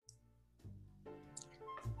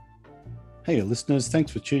Hey, listeners,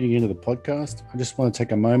 thanks for tuning into the podcast. I just want to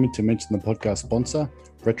take a moment to mention the podcast sponsor,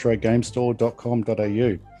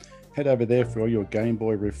 retrogamestore.com.au. Head over there for all your Game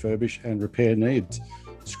Boy refurbish and repair needs.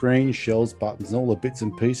 Screens, shells, buttons, and all the bits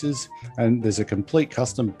and pieces. And there's a complete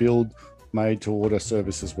custom build made to order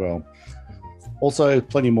service as well. Also,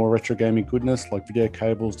 plenty more retro gaming goodness like video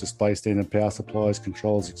cables, display stand and power supplies,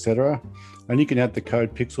 controllers, etc. And you can add the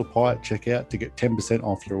code PixelPie at checkout to get 10%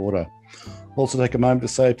 off your order. Also, take a moment to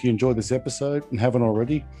say if you enjoyed this episode and haven't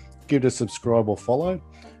already, give it a subscribe or follow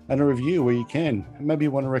and a review where you can. And maybe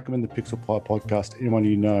you want to recommend the Pixel Pie podcast to anyone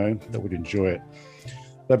you know that would enjoy it.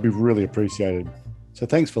 That'd be really appreciated. So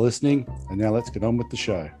thanks for listening, and now let's get on with the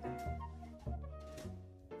show.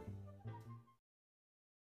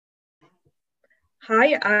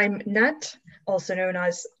 Hi, I'm Nat, also known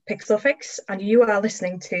as PixelFix, and you are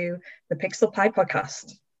listening to the Pixel Pie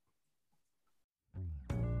podcast.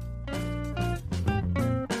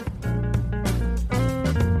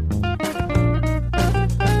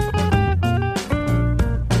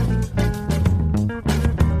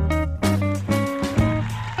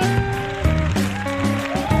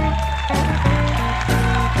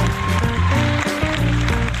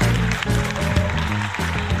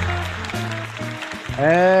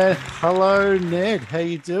 Hello, Ned. How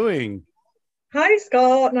you doing? Hi,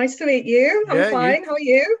 Scott. Nice to meet you. I'm fine. How are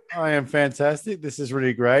you? I am fantastic. This is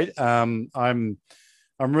really great. I'm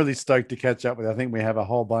really stoked to catch up with you. I think we have a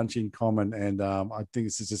whole bunch in common, and I think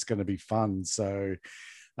this is just going to be fun. So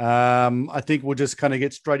I think we'll just kind of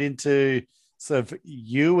get straight into sort of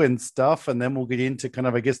you and stuff, and then we'll get into kind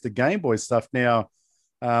of, I guess, the Game Boy stuff. Now,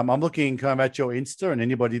 I'm looking kind of at your Insta and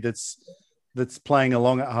anybody that's playing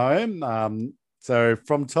along at home. So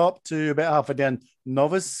from top to about halfway down,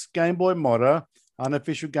 novice Game Boy modder,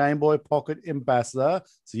 unofficial Game Boy Pocket ambassador.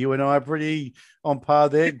 So you and I are pretty on par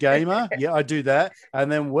there. Gamer, yeah, I do that.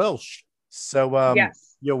 And then Welsh. So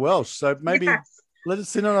yes. You're Welsh. So maybe let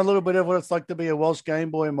us in on a little bit of what it's like to be a Welsh Game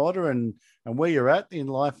Boy modder and where you're at in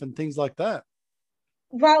life and things like that.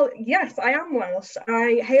 Well, yes, I am Welsh.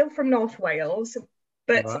 I hail from North Wales,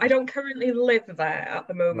 but Right. I don't currently live there at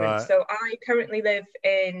the moment. Right. So I currently live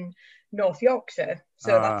in North Yorkshire,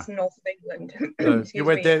 so that's north of England. So you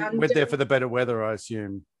went there for the better weather, I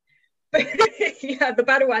assume. Yeah, the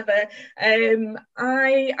better weather.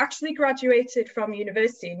 I actually graduated from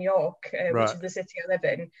university in York, which is the city I live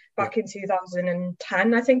in, back in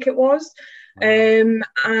 2010, I think it was. And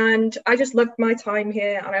I just loved my time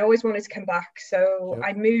here, and I always wanted to come back. So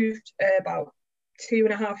I moved about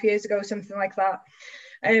 2.5 years ago, something like that.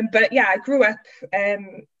 But yeah, I grew up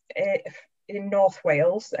in North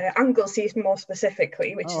Wales, Anglesey more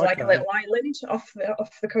specifically, which is like a little island off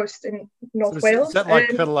the coast in North Wales. Is that like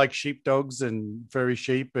kind of like sheepdogs and furry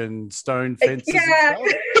sheep and stone fences? Yeah. And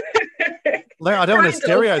stuff? I don't want to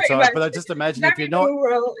stereotype, but I just imagine if you're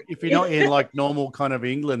not in like normal kind of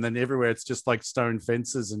England, then everywhere it's just like stone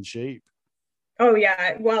fences and sheep. Oh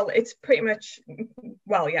yeah, well it's pretty much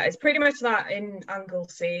that in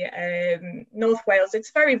Anglesey, North Wales. It's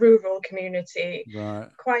a very rural community, right?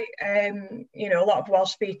 Quite a lot of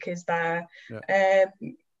Welsh speakers there. Yeah.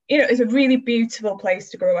 It's a really beautiful place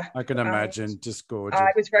to grow up. I can imagine, just gorgeous.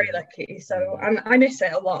 I was very lucky, so and I miss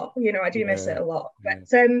it a lot. I do miss it a lot.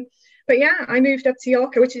 But yeah, I moved up to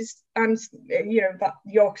York, which is, that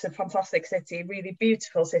York's a fantastic city, really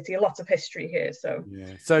beautiful city, a lot of history here. So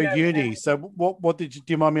uni. So what did you?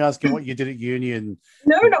 Do you mind me asking what you did at uni? And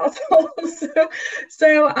no, not at all.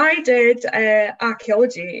 So I did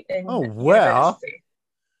archaeology in university.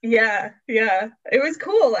 Yeah, it was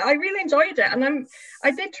cool. I really enjoyed it, and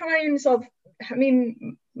I did try and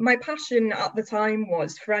my passion at the time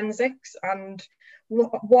was forensics, and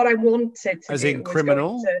what I wanted to as do in was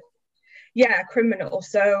criminal. Criminal.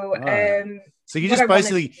 So so you just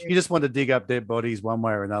you just want to dig up dead bodies one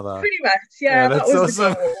way or another. Pretty much, yeah. That was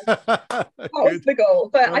awesome. The goal. That was the goal,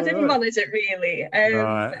 but I didn't manage it really.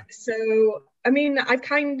 So I've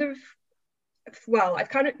kind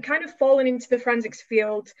of fallen into the forensics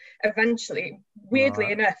field eventually.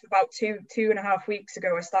 Weirdly enough, about 2.5 weeks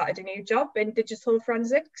ago, I started a new job in digital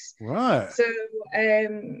forensics. Right. So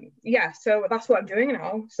so that's what I'm doing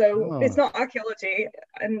now. So it's not archaeology,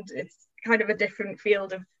 and it's kind of a different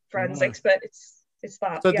field of forensics, but it's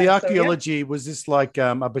that. So the archaeology, was this like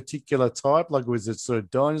a particular type? Like, was it sort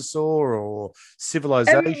of dinosaur or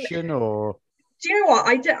civilization or? Do you know what?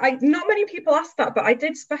 Not many people ask that, but I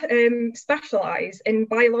did specialize in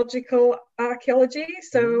biological archaeology.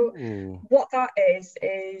 So what that is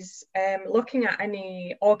looking at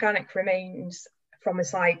any organic remains from a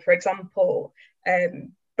site, for example,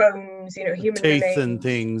 bones, human teeth remains, and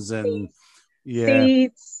things, and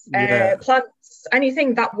seeds, plants,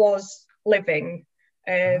 anything that was living.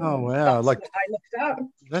 Oh wow! That's Like what I looked at.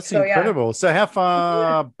 that's So yeah. incredible. So how Yeah.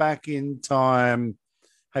 far back in time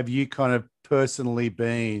have you kind of personally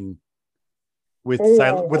been with,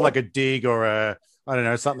 say, with like Oh, a dig or a, I don't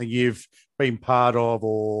know, something you've been part of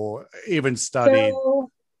or even studied?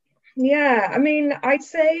 so yeah, I mean, I'd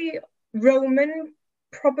say Roman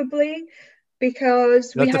probably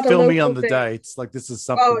because You we have to had a fill me on local the day. dates. Like this is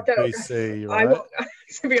Oh, something don't, BC, I right? won't.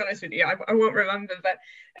 To be honest with you, I won't remember. But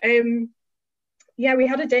yeah, we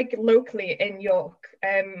had a dig locally in York.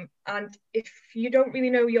 And if you don't really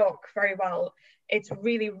know York very well, it's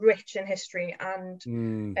really rich in history and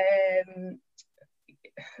Mm. um,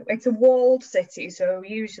 it's a walled city. So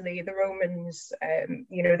usually the Romans,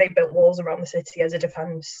 they built walls around the city as a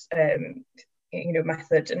defense,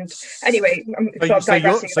 method. And anyway, I'm So, sort of York,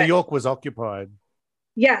 digressing a so bit. York was occupied,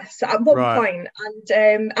 Yes, at one right? point,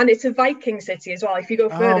 and it's a Viking city as well. If you go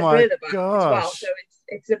Oh my further back as well, so gosh,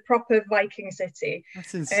 it's a proper Viking city.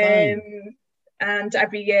 that's Um, insane. and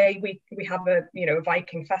every year we have a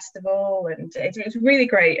Viking festival, and it's really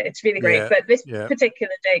great. It's really great. Yeah, But this yeah.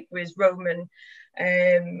 particular dig was Roman,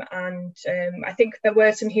 and I think there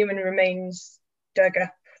were some human remains dug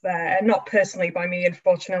up there, not personally by me,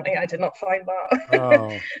 unfortunately. I did not find that,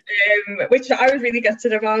 Oh, which I was really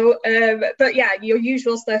gutted about. But yeah, your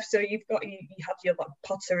usual stuff. So you have your like,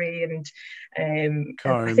 pottery and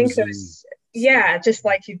I think combs there and was stuff. just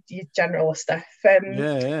like your general stuff.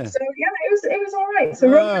 Yeah, yeah. So yeah, it was all right. So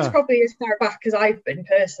Roman's Ah, probably as far back as I've been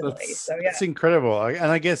personally. that's So yeah. that's incredible.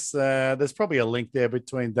 And I guess there's probably a link there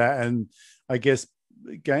between that and I guess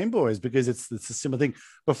Game Boys because it's a similar thing.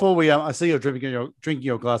 Before we, I see you're drinking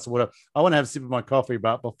your glass of water. I want to have a sip of my coffee,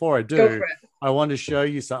 but before I Go do, for it. I want to show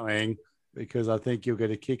you something because I think you'll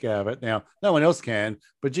get a kick out of it. Now, no one else can,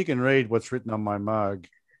 but you can read what's written on my mug.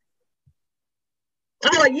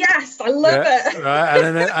 Oh yes, I love Yeah, it. right.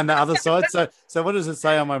 And then on the other side, so what does it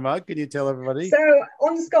say on my mug? Can you tell everybody? So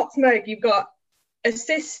on Scott's mug, you've got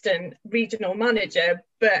assistant regional manager,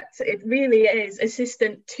 but it really is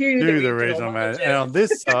assistant to the To the regional regional man, and manager. on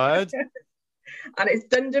this side, And it's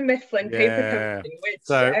Dunder Mifflin Paper yeah. Company, which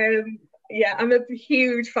So, yeah, I'm a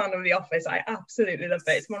huge fan of The Office. I absolutely love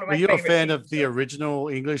it. It's one of were my you a favorite fan TV of the shows. original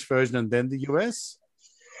English version and then the US?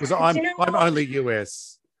 Because Do you know I'm what? only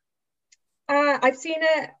US. I've seen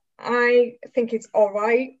it. I think it's all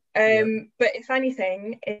right. Yeah. But if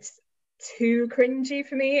anything, it's too cringy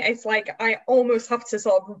for me. It's like I almost have to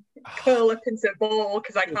sort of curl up into a ball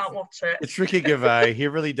because I It's can't watch it. it's Ricky Gervais. He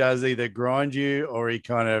really does either grind you or he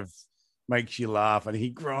kind of makes you laugh, and he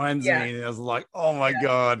grinds Yeah, me, and I was like, oh my yeah.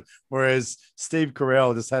 god. Whereas Steve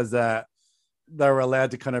Carell just has that. They were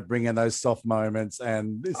allowed to kind of bring in those soft moments,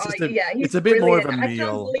 and it's Oh just yeah, he's it's a bit more of brilliant. a I can't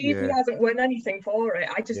meal. believe he Yeah, hasn't won anything for it.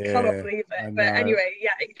 I just cannot yeah, believe I it. But know. anyway,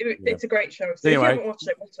 yeah, Yeah. it's a great show. So if you Anyway, haven't watched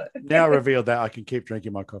it, now I watch revealed that I can keep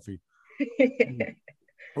drinking my coffee. Mm. it.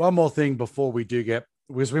 One more thing before we do get,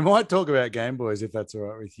 because we might talk about Game Boys if that's all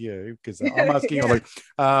right with you, because I'm asking you Yeah.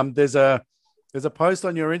 like, there's a post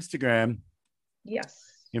on your Instagram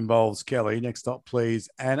Yes. involves Kelly, next stop please,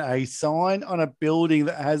 and a sign on a building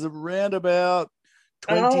that has around about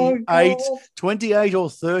Oh 28, God. 28 or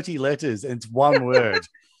 30 letters, and it's one word.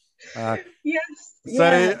 Uh, Yes.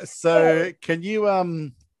 so Yeah. so can you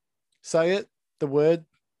say it, the word?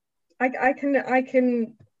 I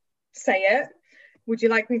can say it. Would you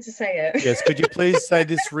like me to say it? Yes, could you please say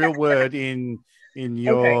this real word in Okay.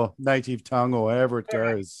 your native tongue or however it All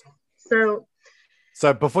right. goes? So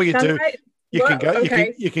So before you do, Shanghai. you can What? go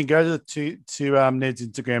Okay. you can go to Ned's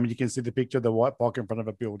Instagram and you can see the picture of the white block in front of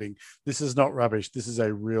a building. This is not rubbish. This is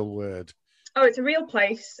a real word. Oh, it's a real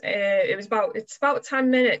place. It's about 10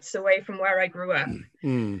 minutes away from where I grew up.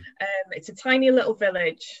 Mm. It's a tiny little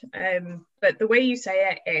village. But the way you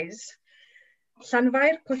say it is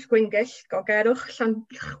Llanfair Pwllgwyngyll Gogerwch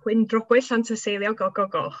Llanchwindrobwyll Llantyseilio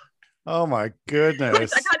Gogogoch. Oh my Which I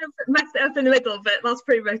goodness. kind of messed it up in the middle, but that's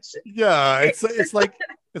pretty much Yeah, it. it's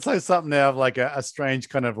like something out of like a strange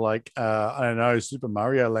kind of like I don't know, Super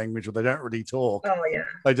Mario language where they don't really talk. Oh yeah.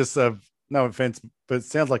 They just no offense, but it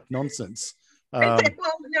sounds like nonsense. Well,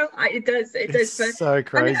 no, it does. It It's does. But so and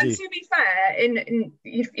crazy. to be fair,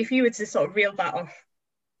 if you were to sort of reel that off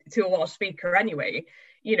to a Welsh speaker anyway,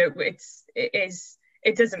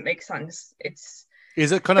 it doesn't make sense.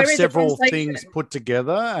 Is it kind of There is a several translation. things put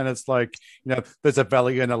together and it's like, there's a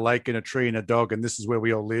valley and a lake and a tree and a dog and this is where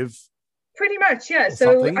we all live Pretty much, yeah. or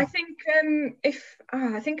So I something? think if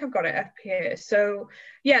I think I've got it up here. So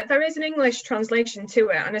yeah, there is an English translation to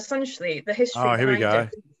it, and essentially the history Oh, here we behind it, go.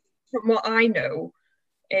 from what I know,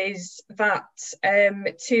 is that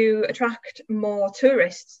to attract more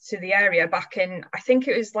tourists to the area back in, I think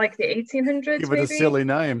it was like the 1800s, Give it a maybe. silly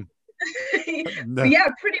name. No. Yeah,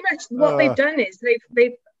 pretty much what they've done is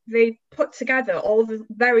they've put together all the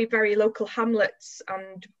very, very local hamlets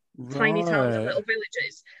and tiny towns and little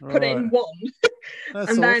villages, put it in one.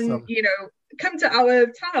 That's and awesome. then, you know, come to our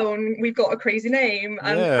town, we've got a crazy name.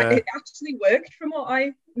 And it actually worked from what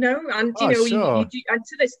I know. And, you know, you do, and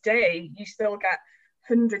to this day, you still get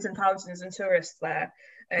hundreds and thousands of tourists there.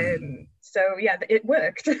 So, yeah, it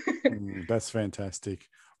worked. That's fantastic.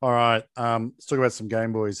 All right, let's talk about some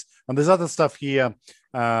Game Boys. And there's other stuff here.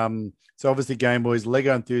 So obviously Game Boys,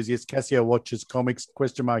 Lego enthusiasts, Casio watches, comics, ?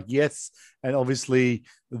 Yes. And obviously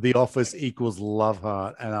The Office equals love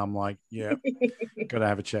heart. And I'm like, yeah, gotta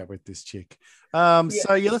have a chat with this chick.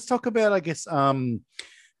 So yeah, let's talk about, I guess,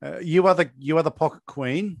 you are the Pocket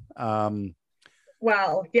Queen.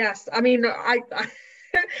 Well, yes. I mean, I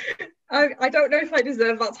don't know if I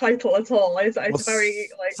deserve that title at all. It's very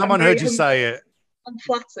like someone heard you say it. I'm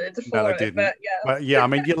flattered for no, I it, didn't. but yeah, I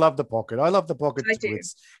mean, you love the Pocket. I love the Pocket I too. do.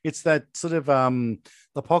 It's that sort of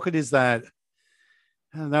the Pocket is that,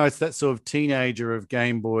 I don't know, it's that sort of teenager of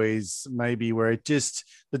Game Boys, maybe, where it just,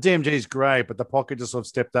 the DMG is great, but the Pocket just sort of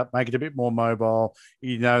stepped up, make it a bit more mobile,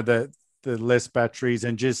 you know, the less batteries,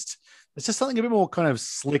 and just there's just something a bit more kind of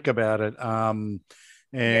slick about it. I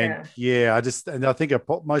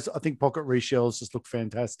think Pocket reshells just look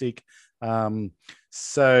fantastic.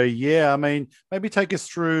 So yeah, I mean, maybe take us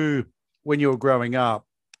through when you were growing up.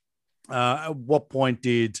 At what point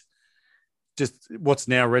did just what's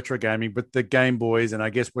now retro gaming, but the Game Boys and I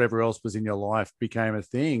guess whatever else was in your life became a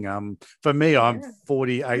thing? For me, I'm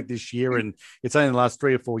 48 this year, and it's only the last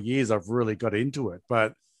 3 or 4 years I've really got into it.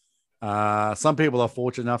 But some people are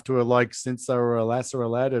fortunate enough to have, like, since they were a lass or a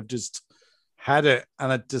lad, have just had it,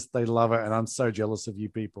 and they love it. And I'm so jealous of you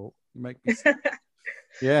people. You make me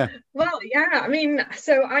yeah. Well, yeah, I mean,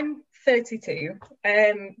 so I'm 32,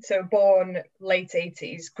 so born late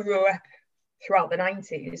 80s, grew up throughout the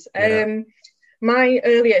 90s. My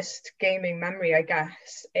earliest gaming memory, I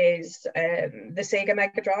guess, is the Sega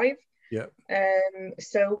Mega Drive. Yeah.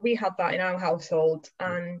 So we had that in our household,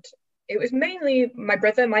 and it was mainly my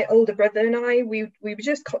brother, my older brother, and I. We were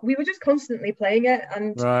just constantly playing it,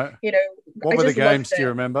 and you know, what were the games? Do you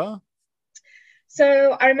remember?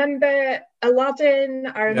 So I remember Aladdin.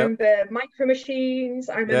 I remember Micro Machines.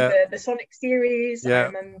 I remember the Sonic series. I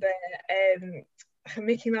remember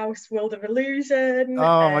Mickey Mouse World of Illusion.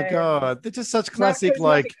 Oh my God, they're just such classic,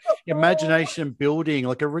 like, imagination building,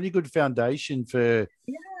 like a really good foundation for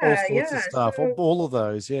all sorts of stuff. So, all of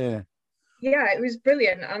those, yeah, it was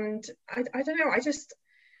brilliant. And I don't know,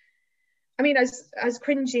 I mean, as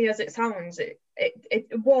cringy as it sounds, it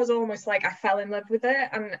was almost like I fell in love with it.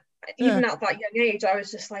 And even at that young age, I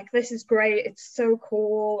was just like, this is great, it's so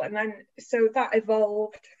cool. And then so that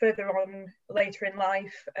evolved further on later in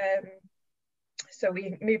life. So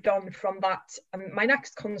we moved on from that. My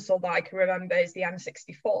next console that I can remember is the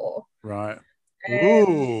N64. Right.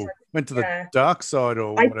 Ooh, went to the dark side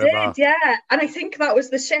or whatever. I did, yeah. And I think that was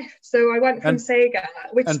the shift. So I went from Sega,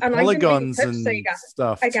 and polygons I didn't really touch and Sega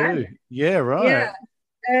stuff again. Too. Yeah, right.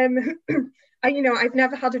 Yeah. I've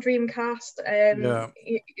never had a Dreamcast.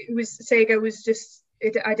 It was Sega was just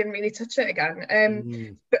I didn't really touch it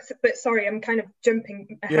again. But sorry, I'm kind of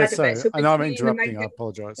jumping ahead a bit. So I know I'm interrupting. I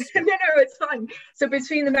apologize. No, it's fine. So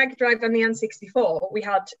between the Mega Drive and the N64, we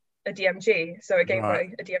had a DMG, so a Game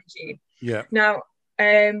Boy, a DMG. Yeah. Now,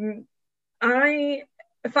 I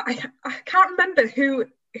can't remember who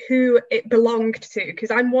it belonged to,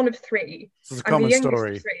 because I'm one of three. It's a common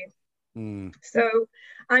story. So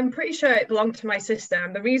I'm pretty sure it belonged to my sister,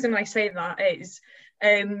 and the reason I say that is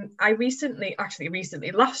I recently,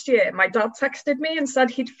 last year, my dad texted me and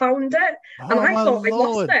said he'd found it, and I thought I'd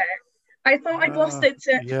lost it. I thought I'd lost it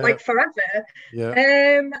to like forever. Yeah.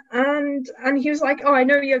 And he was like, "Oh, I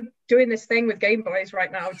know you're doing this thing with Game Boys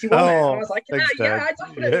right now. Do you want it?" And I was like, "Yeah, I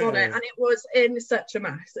definitely want it." And it was in such a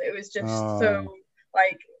mess. It was just so,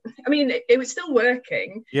 like, I mean, it was still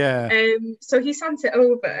working. Yeah. So he sent it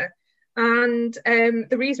over. And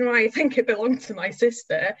the reason why I think it belonged to my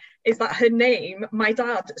sister is that her name, my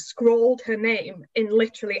dad scrawled her name in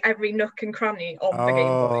literally every nook and cranny of the Game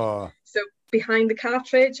Boy. So behind the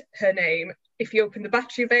cartridge, her name. If you open the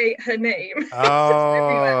battery bay, her name.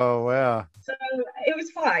 Oh, wow. So it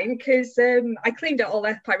was fine, because I cleaned it all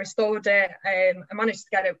up, I restored it, I managed to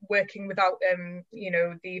get it working without,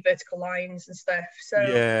 the vertical lines and stuff. So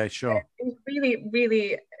yeah, sure. It was really,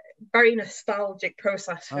 really very nostalgic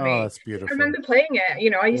process for me. Oh, that's beautiful. I remember playing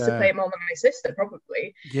it. I used to play it more than my sister,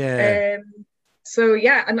 probably. Yeah. So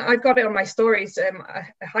yeah, and I've got it on my stories. A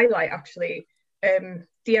highlight, actually.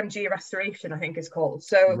 DMG Restoration, I think it's called.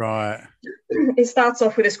 So right. It starts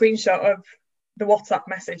off with a screenshot of the WhatsApp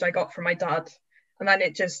message I got from my dad, and then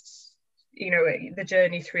it just, the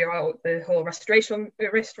journey throughout the whole restoration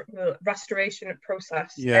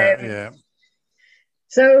process. Yeah.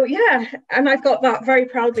 So yeah, and I've got that very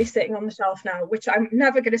proudly sitting on the shelf now, which I'm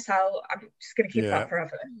never going to sell. I'm just going to keep that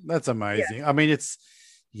forever. That's amazing. Yeah. I mean,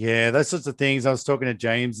 those sorts of things. I was talking to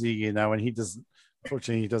Jamesy, and he doesn't.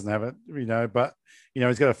 Fortunately, he doesn't have it, but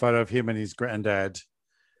he's got a photo of him and his granddad.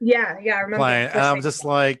 Yeah, I remember playing. And I'm just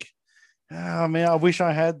like, oh man, I wish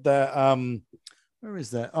I had that. Where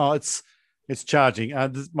is that? Oh, it's charging.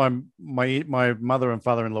 My mother and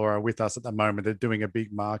father-in-law are with us at the moment. They're doing a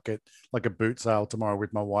big market, like a boot sale tomorrow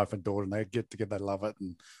with my wife and daughter, and they get together, they love it,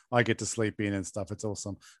 and I get to sleep in and stuff. It's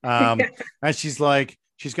awesome. And she's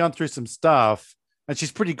gone through some stuff, and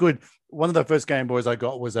she's pretty good. One of the first Game Boys I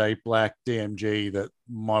got was a black DMG that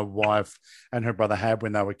my wife and her brother had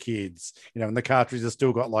when they were kids, and the cartridges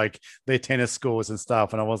still got like their tennis scores and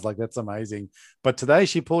stuff. And I was like, that's amazing. But today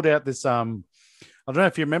she pulled out this, I don't know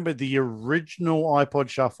if you remember the original iPod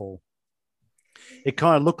Shuffle. It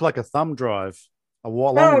kind of looked like a thumb drive, a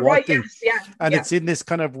long white thing. Yes, yeah. And it's in this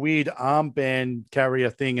kind of weird armband carrier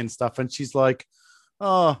thing and stuff. And she's like,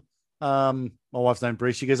 my wife's named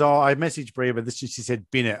Brie. She goes, I messaged Brie, but she said,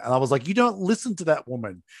 bin it. And I was like, you don't listen to that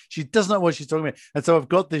woman. She doesn't know what she's talking about. And so I've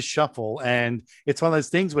got this shuffle, and it's one of those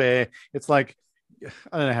things where it's like,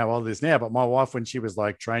 I don't know how old it is now, but my wife, when she was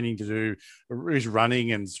like training to do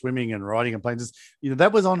running and swimming and riding and playing, just,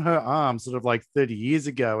 that was on her arm sort of like 30 years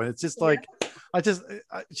ago. And it's just like,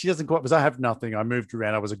 she doesn't quite, because I have nothing. I moved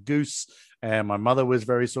around. I was a goose, and my mother was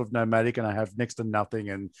very sort of nomadic, and I have next to nothing.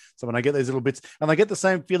 And so when I get these little bits, and I get the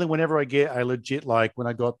same feeling whenever I get a legit, like when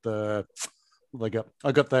I got the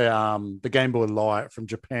Game Boy Light from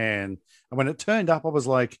Japan. And when it turned up, I was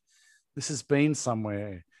like, this has been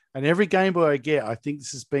somewhere. And every Game Boy I get, I think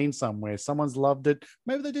this has been somewhere. Someone's loved it.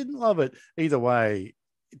 Maybe they didn't love it. Either way,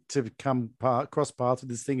 to cross paths with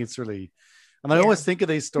this thing, it's really... And I always think of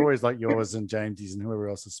these stories like yours and Jamesy's and whoever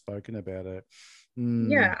else has spoken about it.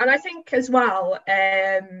 Yeah, and I think as well,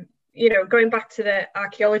 going back to the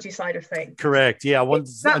archaeology side of things. Correct. Yeah,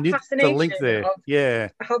 I need the link there. Yeah.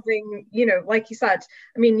 Having, like you said,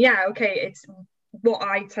 I mean, it's what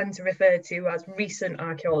I tend to refer to as recent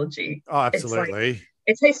archaeology. Oh, absolutely.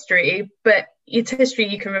 It's history, but it's history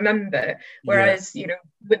you can remember. Whereas,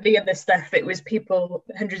 with the other stuff, it was people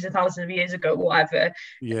hundreds of thousands of years ago, whatever,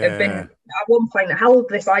 have been at one point held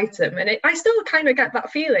this item. And I still kind of get that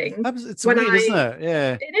feeling. It's weird, isn't it?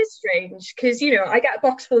 Yeah. It is strange because, I get a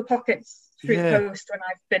box full of pockets through the post when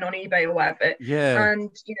I've been on eBay or whatever. Yeah. And,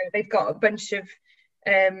 they've got a bunch of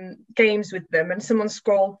games with them, and someone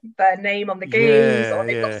scrolled their name on the games, or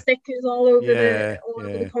they've got stickers all over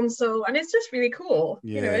the console, and it's just really cool.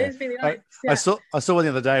 It is really nice. I saw one the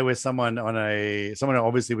other day where someone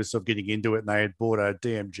obviously was sort of getting into it, and they had bought a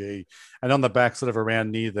DMG, and on the back, sort of around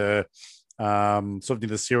near the sort of near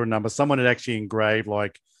the serial number, someone had actually engraved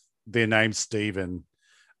like their name Stephen,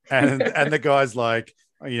 and the guy's like,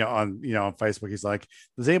 on Facebook, he's like,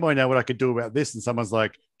 does anybody know what I could do about this? And someone's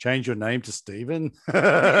like, change your name to Stephen.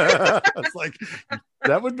 It's like,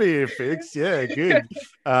 that would be a fix. Yeah, good.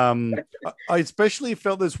 I especially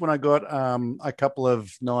felt this when I got a couple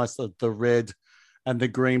of nice, the red and the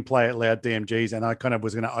green Play It Loud DMGs, and I kind of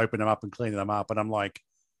was going to open them up and clean them up. And I'm like,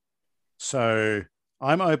 so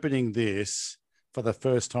I'm opening this for the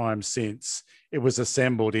first time since it was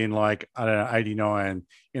assembled in like, I don't know, 89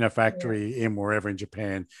 in a factory in wherever in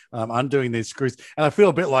Japan, undoing these screws. And I feel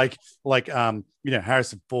a bit like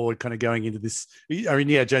Harrison Ford kind of going into this,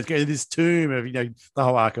 Jones going into this tomb of, the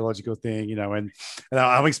whole archaeological thing, and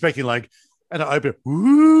I'm expecting like, and I open,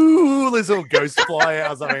 ooh, there's all ghosts fly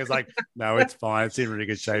out or something. It's like, no, it's fine. It's in really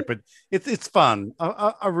good shape, but it's fun.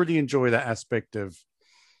 I really enjoy that aspect of,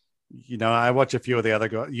 I watch a few of the other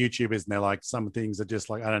YouTubers, and they're like, some things are just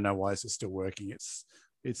like, I don't know why this is still working.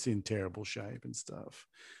 It's in terrible shape and stuff.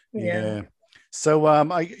 Yeah. So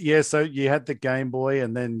so you had the Game Boy,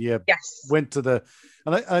 and then went to the.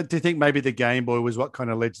 And I do think maybe the Game Boy was what kind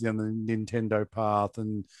of led you down the Nintendo path,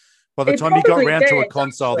 and by the time you got around to a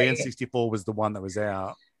console, the N64 was the one that was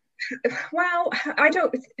out. Well,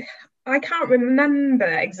 I can't remember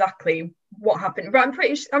exactly what happened, but I'm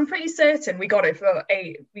pretty certain we got it for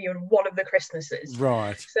one of the Christmases.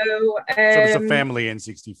 Right. So it's a family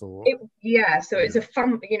N64. So it's a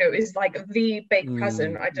family. It was like the big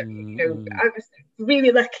present. I was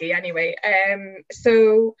really lucky anyway.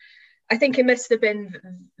 So I think it must have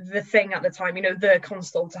been the thing at the time, the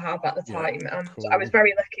console to have at the time. And cool. I was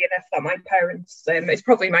very lucky enough that my parents, it's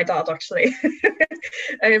probably my dad actually.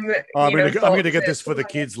 I'm going to get this for the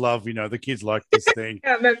kids. Love, the kids like this thing.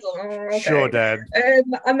 Yeah, okay. Sure, Dad.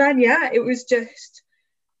 And then it was just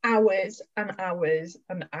hours and hours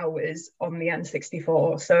and hours on the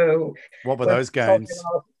N64. So what were those games?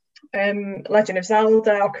 Legend of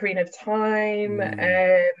Zelda, Ocarina of Time.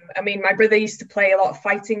 My brother used to play a lot of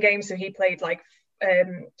fighting games, so he played like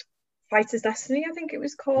Fighter's Destiny, I think it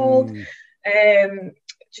was called.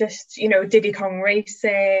 Just Diddy Kong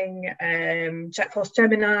Racing, Jet Force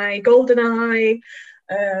Gemini, GoldenEye,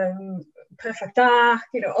 Perfect Dark,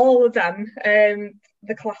 all of them,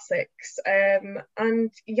 the classics.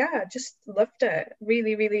 And just loved it.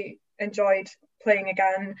 Really, really enjoyed playing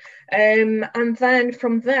again. And then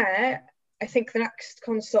from there, I think the next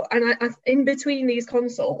console, and I in between these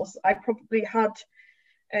consoles, I probably had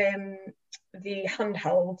the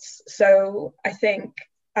handhelds. So I think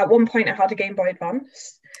at one point I had a Game Boy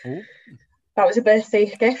Advance. Ooh. That was a birthday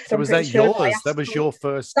gift. So was that yours? That was your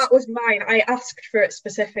first? That was mine. I asked for it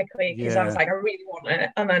specifically because I was like, I really want it.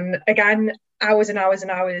 And then again, hours and hours and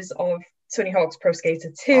hours of Tony Hawk's Pro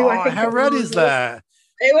Skater 2. Oh, how rad is that?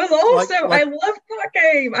 It was awesome. I loved that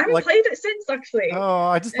game. I haven't played it since, actually. Oh,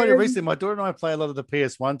 I just played it recently. My daughter and I play a lot of the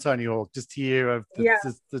PS1 Tony Hawk, just here of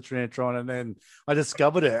the Trinitron, and then I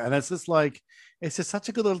discovered it, and it's just like, it's just such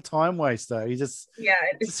a good little time waster. You just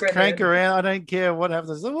crank around. I don't care what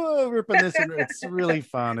happens. Oh, ripping this, and it's really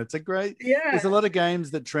fun. It's a great. There's a lot of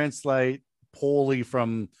games that translate poorly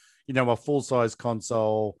from a full size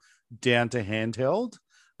console down to handheld,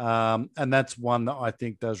 and that's one that I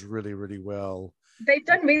think does really, really well. They've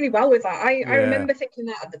done really well with that. I remember thinking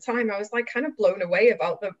that at the time. I was like kind of blown away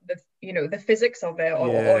about the physics of it, or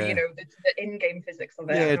the in-game physics of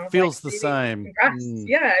it. Yeah, it feels the same.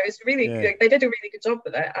 Yeah, it was really good. They did a really good job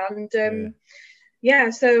with it.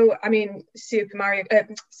 And so I mean, Mario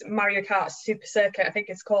Kart Super Circuit, I think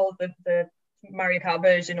it's called, the Mario Kart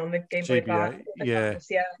version on the Game Boy Advance.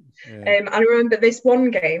 I remember this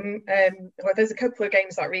one game. There's a couple of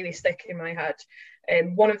games that really stick in my head.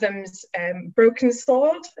 One of them's Broken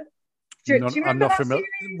Sword. Do you remember I'm not that familiar.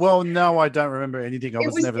 series? Well, no, I don't remember anything. It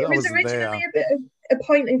was originally there. a bit of a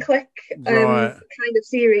point and click kind of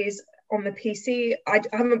series on the PC. I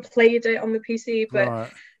haven't played it on the PC,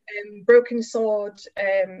 but Broken Sword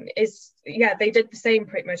they did the same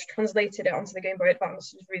pretty much, translated it onto the Game Boy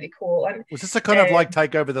Advance, which is really cool. And was this a kind of like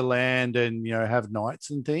take over the land and have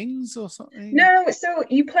knights and things or something? No, so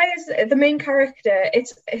you play as the main character.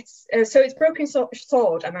 It's Broken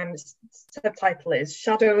Sword, and then subtitle is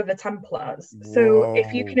Shadow of the Templars. Whoa. So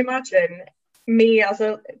if you can imagine me as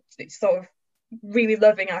a sort of really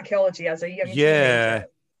loving archaeology as a young teenager.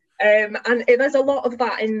 And there's a lot of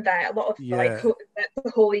that in there, a lot of like the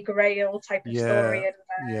Holy Grail type of story in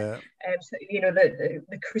there.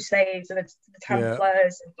 The Crusades and the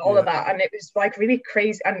Templars and all of that, and it was like really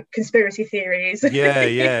crazy, and conspiracy theories. It's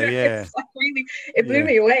like really, it blew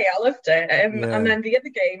me away. I loved it. And then the other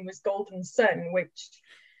game was Golden Sun, which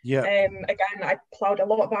again, I plowed a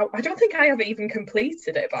lot of hours. I don't think I ever even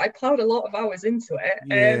completed it, but I plowed a lot of hours into it.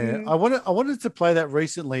 I wanted to play that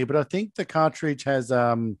recently, but I think the cartridge has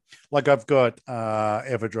I've got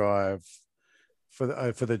EverDrive for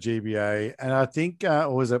the GBA, and I think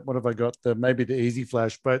what have I got? Maybe the Easy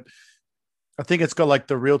Flash, but I think it's got like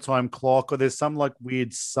the real-time clock, or there's some like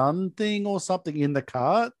weird sun thing or something in the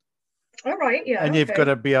cart. All right, yeah. And you've got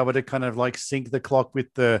to be able to kind of like sync the clock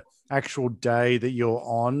with the actual day that you're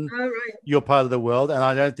on your part of the world, and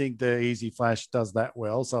I don't think the Easy Flash does that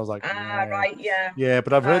well. So I was like,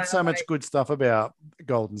 but I've heard so much good stuff about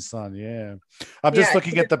Golden Sun. I'm just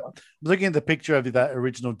looking at the picture of that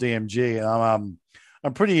original DMG, and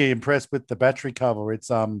I'm pretty impressed with the battery cover.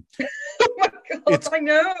 It's oh my God, it's I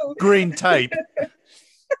know, green tape.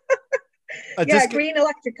 Green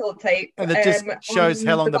electrical tape, and it just shows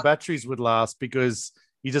how long the batteries would last, because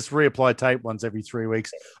you just reapply tape once every 3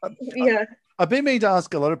 weeks. I've been meaning to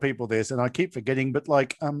ask a lot of people this, and I keep forgetting, but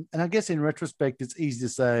and I guess in retrospect, it's easy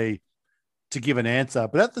to give an answer.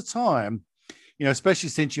 But at the time, especially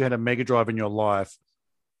since you had a Mega Drive in your life,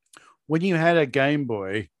 when you had a Game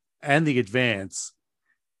Boy and the Advance,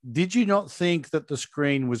 did you not think that the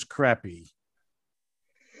screen was crappy?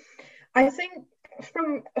 I think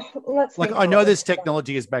I know this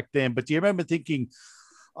technology is back then, but do you remember thinking,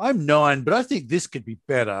 I'm 9, but I think this could be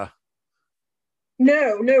better?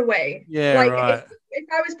 No way. If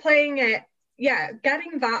I was playing it,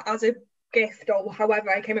 getting that as a gift or however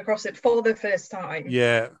I came across it for the first time.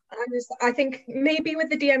 Yeah. I think maybe with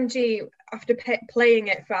the DMG, after playing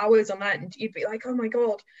it for hours on end, you'd be like, oh my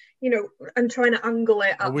God, and trying to angle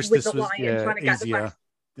it I wish with this the was light and trying to get easier.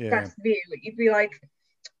 the best view. You'd be like,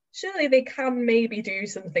 surely they can maybe do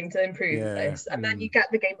something to improve this. And then you get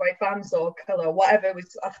the Game Boy Advance or Color, whatever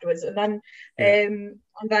was afterwards. And then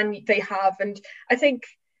they have, and I think,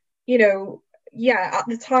 at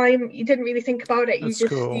the time you didn't really think about it.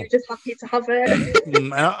 You're just happy to have it.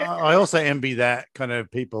 And I also envy that kind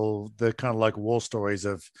of people, the kind of like war stories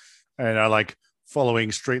of, like following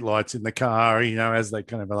streetlights in the car, as they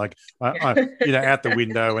kind of are like, out the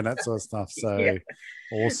window and that sort of stuff. So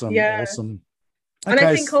awesome. Okay. And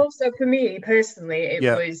I think also for me personally, it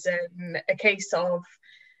was a case of,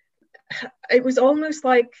 it was almost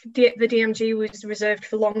like the DMG was reserved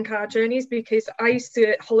for long car journeys, because I used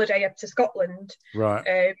to holiday up to Scotland,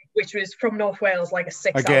 right, which was from North Wales, like a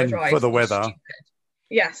 6-hour drive for the weather. Stupid.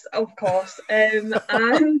 Yes, of course. And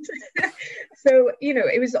so,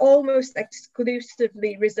 it was almost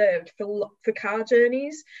exclusively reserved for car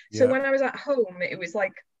journeys. So when I was at home, it was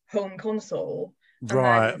like home console.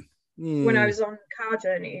 Right. When I was on car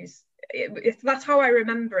journeys, that's how I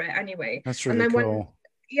remember it anyway. That's really cool.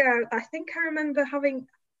 I think I remember having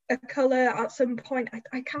a colour at some point. I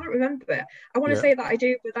can't remember it. I want to say that I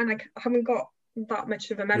do, but then I haven't got that much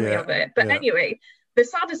of a memory of it. But anyway, the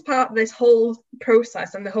saddest part of this whole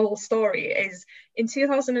process and the whole story is in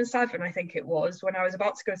 2007, I think it was, when I was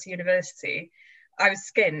about to go to university, I was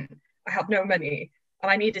skint. I had no money. And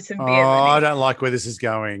I needed some beer money. I don't like where this is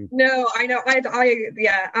going. No, I know.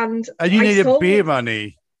 And you needed beer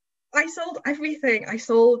money. I sold everything.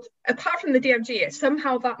 Apart from the DMG,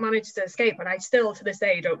 somehow that managed to escape, and I still to this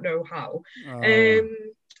day don't know how. I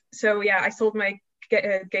sold my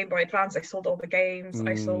Game Boy Advance. I sold all the games.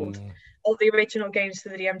 I sold all the original games to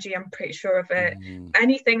the DMG. I'm pretty sure of it.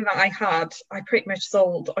 Anything that I had, I pretty much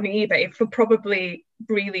sold on eBay for probably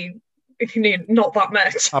really, not that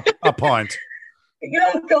much. A pint.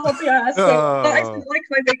 Oh God, yeah. So that is like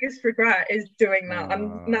my biggest regret is doing that,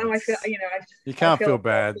 and now I feel, you can't feel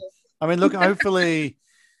bad. I mean, look, hopefully,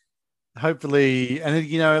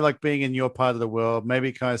 and like being in your part of the world,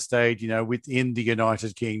 maybe kind of stayed, within the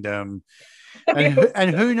United Kingdom,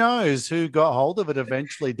 and who knows who got hold of it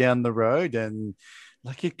eventually down the road, and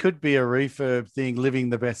like it could be a refurb thing, living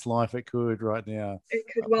the best life it could right now. It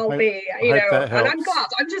could be, and I'm glad.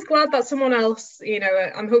 I'm just glad that someone else,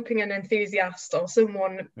 I'm hoping an enthusiast or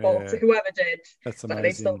someone, or whoever did, that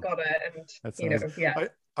they still got it. And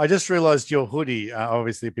I just realized your hoodie.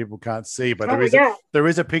 Obviously, people can't see, but there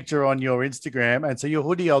is a picture on your Instagram, and so your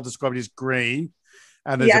hoodie, I'll describe it as green,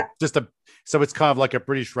 and there's so it's kind of like a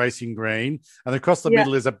British racing green, and across the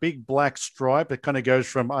middle is a big black stripe that kind of goes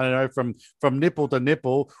from from nipple to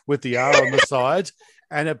nipple with the R on the side,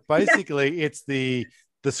 and it basically it's the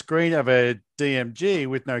screen of a DMG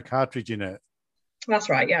with no cartridge in it. That's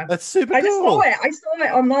right. Yeah, that's super cool. I saw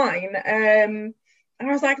it online, and I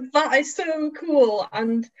was like, that is so cool,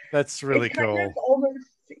 and that's really cool. Almost,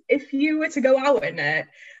 if you were to go out in it.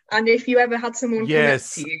 And if you ever had someone come up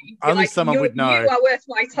to you, only someone would know. You are worth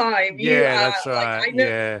my time. That's right. I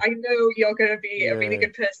know you're going to be a really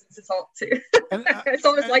good person to talk to. And, it's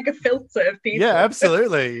almost like a filter of people. Yeah,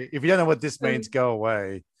 absolutely. If you don't know what this means, go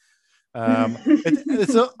away. I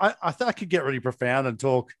could get really profound and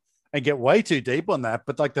talk and get way too deep on that.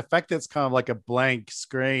 But like the fact that it's kind of like a blank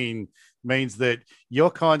screen means that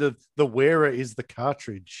you're kind of the wearer is the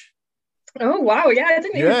cartridge. Oh wow! Yeah, I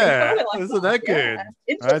didn't even think about it like isn't that good? Yeah.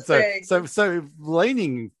 Interesting. Right, so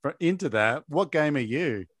leaning into that, what game are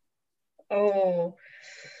you? Oh,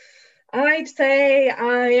 I'd say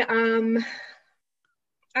I am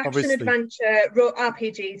action-adventure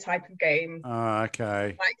RPG type of game. Oh,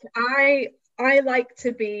 okay. Like I like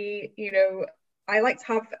to be, I like to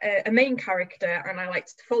have a main character, and I like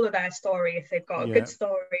to follow their story. If they've got a good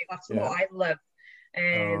story, that's what I love.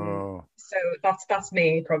 So that's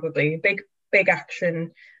me, probably big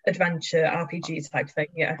action adventure RPG type thing.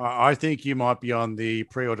 Yeah, I think you might be on the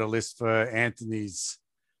pre-order list for Anthony's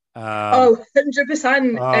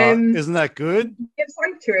 100%. Isn't that good?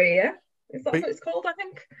 Sanctuary, yeah, is that what it's called? I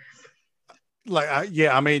think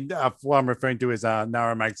I mean what I'm referring to is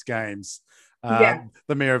Narrow Games,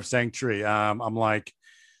 the Mayor of Sanctuary. I'm like,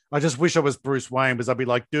 I just wish I was Bruce Wayne, because I'd be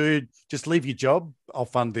like, dude, just leave your job, I'll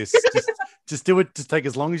fund this. Just do it. Just take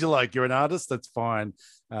as long as you like. You're an artist. That's fine.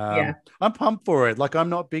 I'm pumped for it. Like, I'm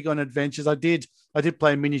not big on adventures. I did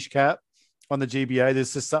play Minish Cap on the GBA.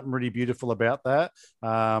 There's just something really beautiful about that.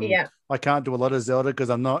 I can't do a lot of Zelda because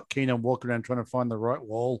I'm not keen on walking around trying to find the right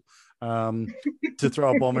wall to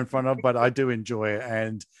throw a bomb in front of, but I do enjoy it.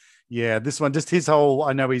 And Yeah, this one, just his whole,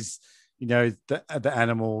 I know he's, the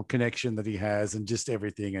animal connection that he has and just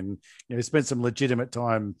everything. And, he spent some legitimate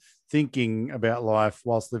time thinking about life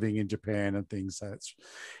whilst living in Japan and things. So it's,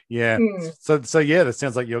 yeah. So yeah, that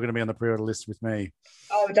sounds like you're going to be on the pre-order list with me.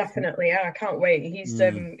 Oh, definitely. Yeah, I can't wait. He's,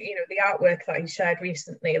 the artwork that he shared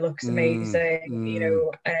recently looks amazing,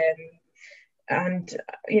 and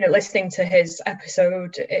listening to his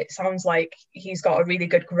episode, it sounds like he's got a really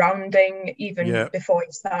good grounding even before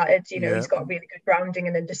he started. He's got a really good grounding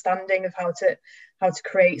and understanding of how to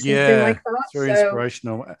create something like that. It's very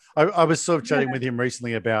inspirational. I was sort of chatting with him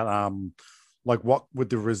recently about like what would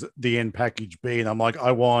the end package be, and I'm like,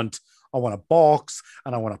 I want a box,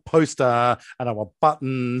 and I want a poster, and I want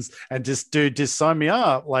buttons, and just sign me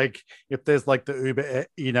up. Like if there's like the Uber,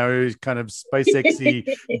 kind of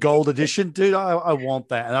SpaceXy gold edition, dude, I want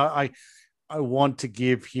that. And I want to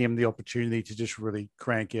give him the opportunity to just really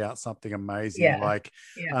crank out something amazing.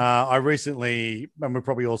 I recently, and we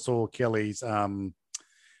probably all saw Kelly's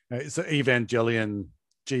it's Evangelion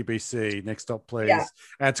GBC, Next Stop Please.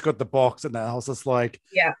 And it's got the box, and I was just like,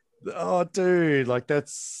 oh dude, like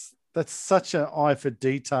that's such an eye for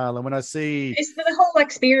detail. And when I see, it's the whole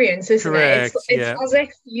experience, isn't it? It's as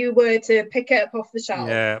if you were to pick it up off the shelf,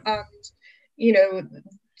 and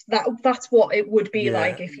that's what it would be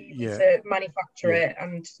like if you were to manufacture it.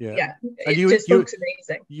 And it just looks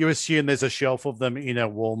amazing. You assume there's a shelf of them in a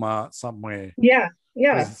Walmart somewhere.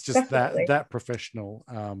 It's just definitely that professional.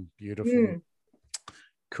 Beautiful.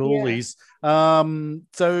 Coolies.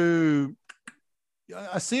 So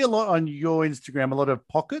I see a lot on your Instagram, a lot of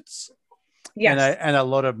pockets, and a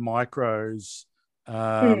lot of micros,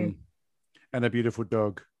 and a beautiful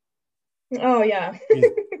dog. Oh yeah.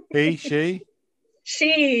 She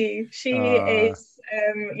is.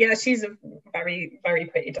 She's a very, very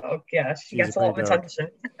pretty dog. Yeah, she gets a lot of attention.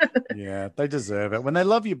 Yeah, they deserve it. When they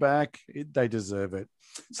love you back, they deserve it.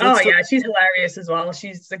 So she's hilarious as well.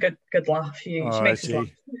 She's a good laugh. She makes us laugh.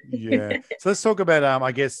 Yeah. So let's talk about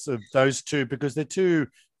I guess of those two, because they're two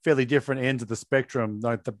fairly different ends of the spectrum.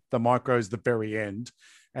 Like the micro's the very end,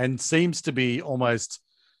 and seems to be almost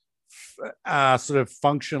sort of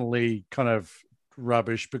functionally kind of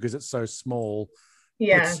rubbish because it's so small.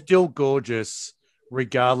 But still gorgeous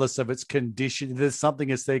regardless of its condition. There's something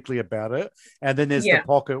aesthetically about it. And then there's the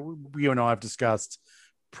pocket you and I have discussed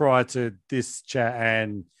prior to this chat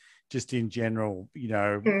and just in general,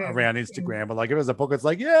 around Instagram. But like if there's a pocket, it's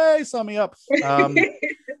like, yay, sign me up.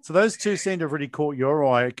 So those two seem to have really caught your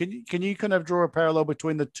eye. Can you kind of draw a parallel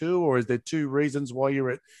between the two, or is there two reasons why you're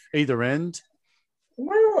at either end?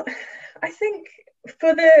 Well, I think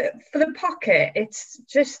for the pocket, it's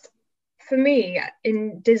just, for me,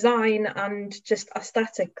 in design and just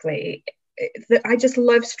aesthetically, I just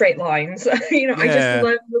love straight lines. I just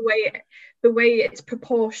love the way it's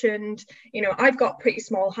proportioned. I've got pretty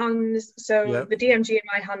small hands, so the DMG in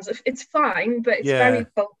my hands, it's fine, but it's very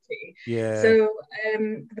bulky. So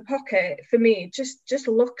the pocket for me, just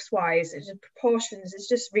looks wise, it's just proportions, it's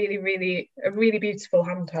just really, really a really beautiful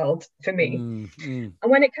handheld for me. And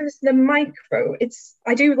when it comes to the micro,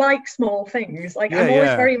 I do like small things. Like I'm always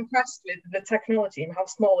very impressed with the technology and how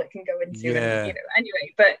small it can go into. And,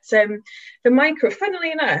 anyway, but the micro,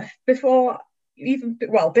 funnily enough, before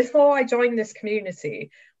I joined this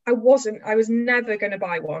community, I was never going to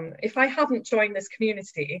buy one. If I hadn't joined this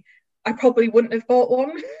community, I probably wouldn't have bought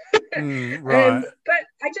one. Right. But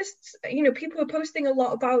I just, people were posting a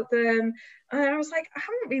lot about them, and I was like, I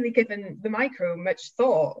haven't really given the micro much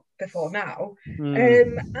thought before now.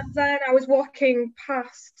 And then I was walking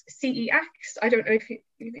past CEX. I don't know if you.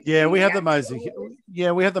 We have them over here.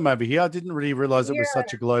 Yeah, we have them over here. I didn't really realize it was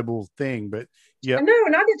such a global thing, but yeah. No,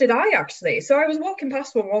 neither did I actually. So I was walking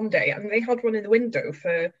past one day, and they had one in the window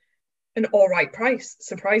for an all right price,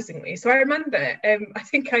 surprisingly. So I remember, I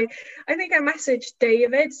think I messaged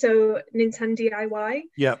David, so Nintendo DIY.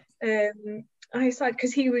 I said,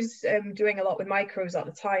 because he was doing a lot with micros at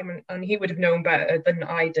the time, and he would have known better than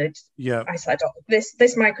I did. I said,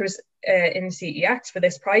 this micro's in CEX for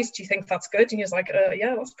this price. Do you think that's good? And he was like,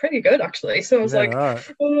 yeah, that's pretty good actually. So I was anyway,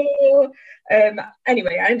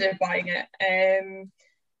 I ended up buying it.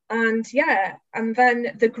 And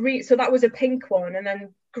then the green. So that was a pink one, and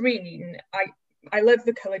then green. I love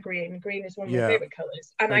the color green. Green is one of my favorite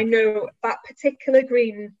colors, and I know that particular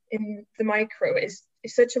green in the micro is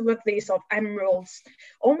such a lovely sort of emeralds,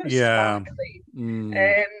 almost sparkly.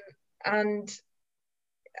 And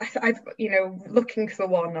I've looking for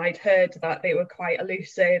one, I'd heard that they were quite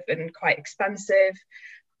elusive and quite expensive,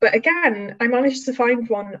 but again, I managed to find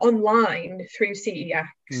one online through CEX.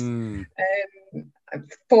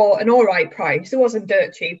 for an all right price. It wasn't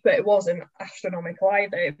dirt cheap, but it wasn't astronomical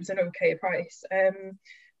either. It was an okay price.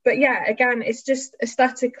 But yeah, again, it's just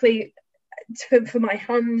aesthetically for my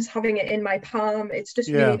hands, having it in my palm. It's just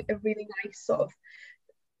really a really nice sort of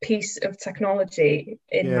piece of technology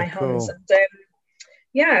in my hands. Cool.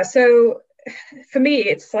 And so for me,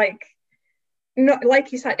 it's like, not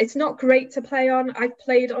like you said, it's not great to play on. I've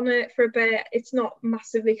played on it for a bit. It's not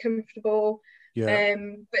massively comfortable.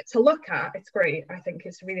 But to look at, it's great. I think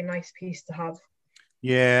it's a really nice piece to have.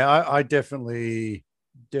 Yeah, I definitely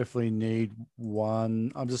need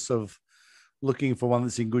one. I'm just sort of looking for one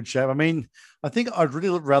that's in good shape. I mean, I think I'd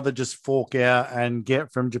really rather just fork out and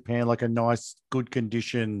get from Japan like a nice, good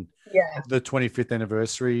condition, the 25th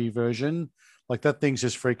anniversary version. Like that thing's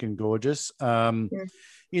just freaking gorgeous.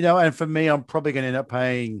 You know, and for me, I'm probably going to end up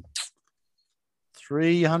paying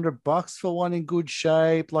 $300 for one in good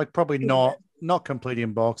shape. Like probably not complete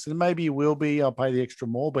in box, and maybe it will be. I'll pay the extra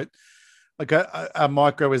more, but like a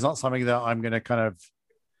micro is not something that I'm going to kind of.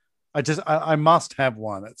 I must have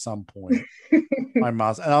one at some point. I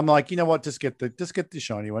must, and I'm like, you know what? Just get the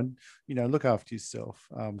shiny one. You know, look after yourself,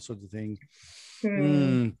 sort of thing.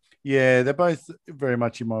 Yeah, they're both very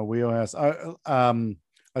much in my wheelhouse. I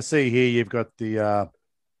see here you've got the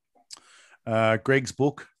Greg's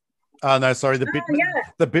book. Oh no, sorry, the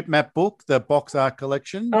Bitmap book, the box art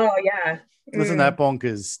collection. Oh yeah. Isn't that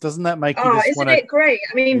bonkers? Doesn't that make you just isn't it great?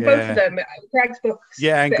 I mean, both of them. Greg's books.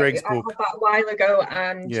 Yeah, and Greg's book. I had that a while ago,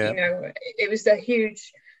 and you know, it was a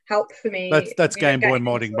huge help for me. That's Game Boy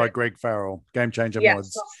Modding by Greg Farrell, Game Changer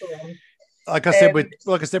Mods. That's the one. Like I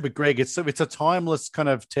said with Greg, it's a timeless kind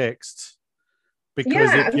of text,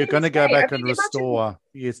 because if you're going to go back and restore,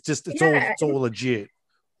 it's all legit.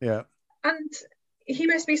 Yeah. And he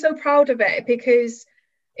must be so proud of it, because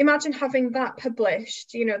imagine having that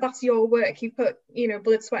published. You know, that's your work. You put, you know,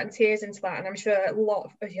 blood, sweat and tears into that, and I'm sure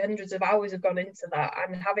hundreds of hours have gone into that,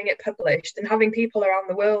 and having it published and having people around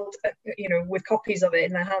the world, you know, with copies of it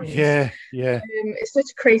in their hands. It's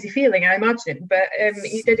such a crazy feeling, I imagine, but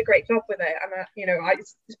he did a great job with it, and you know, I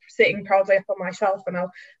was sitting proudly up on my shelf, and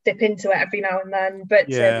I'll dip into it every now and then. But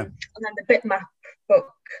and then the Bitmap book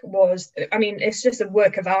was, I mean, it's just a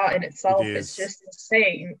work of art in itself. It's just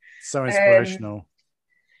insane. So inspirational.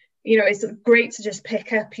 You know, it's great to just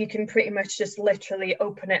pick up. You can pretty much just literally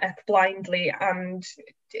open it up blindly, and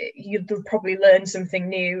you'll probably learn something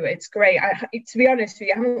new. It's great. To be honest with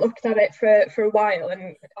you, I haven't looked at it for a while,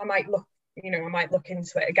 and I might look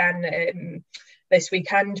into it again this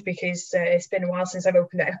weekend, because it's been a while since I've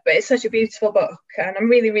opened it up. But it's such a beautiful book, and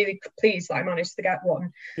I'm really, really pleased that I managed to get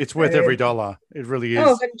one. It's worth every dollar. It really is.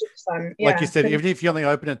 Oh, 100%. Yeah. Like you said, even if you only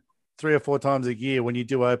open it 3 or 4 times a year, when you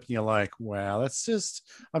do open, you're like, wow,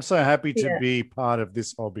 I'm so happy to be part of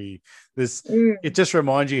this hobby. It just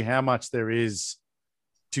reminds you how much there is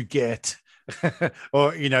to get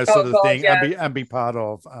or, you know, sort of thing, and be part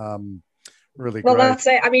of. Really great. Well, that's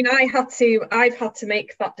it. I mean, I've had to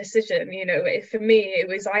make that decision. You know, for me, it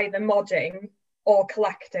was either modding or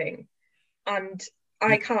collecting, and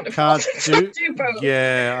I can't do both.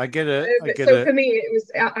 Yeah, I get it. For me, it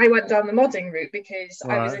was, I went down the modding route because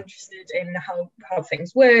I was interested in how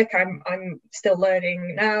things work. I'm still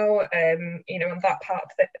learning now. You know, and that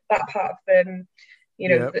part of you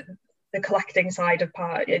know, the collecting side of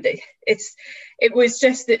part. It was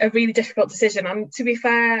just a really difficult decision. And to be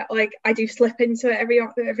fair, like, I do slip into it every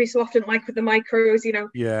so often, like with the micros. You know.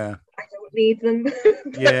 Yeah. I don't need them.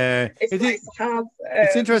 It's nice to have.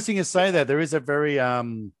 It's interesting to say that. There is a very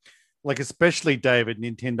like, especially David,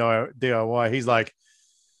 Nintendo DIY. He's like,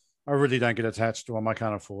 I really don't get attached to them. I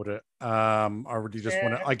can't afford it. I really just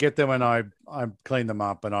want to. I get them and I clean them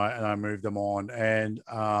up and I move them on. And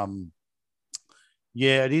I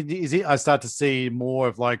start to see more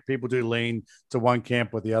of, like, people do lean to one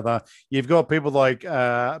camp or the other. You've got people like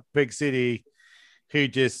Big City, who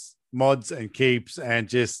just mods and keeps, and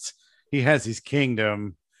just, he has his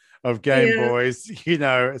kingdom of Game Boys, you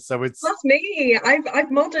know. So that's me. I've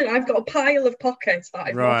modded. I've got a pile of pockets that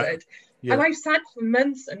I've modded, and I've said for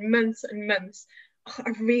months and months and months, I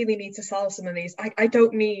really need to sell some of these. I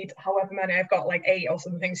don't need however many. I've got like 8 or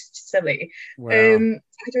something silly. Wow. I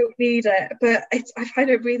don't need it, but I find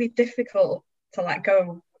it really difficult to let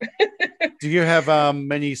go. Do you have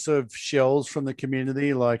many sort of shells from the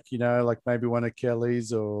community, like, you know, like maybe one of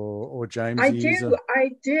Kelly's or James's?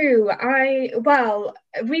 I do. Well,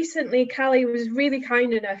 recently Kelly was really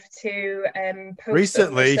kind enough to post.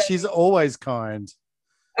 Recently, she's always kind.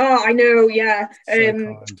 Oh, I know, yeah.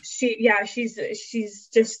 So She's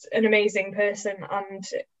just an amazing person, and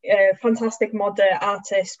a fantastic modder,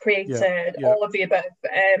 artist, creator, all of the above.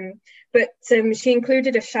 But she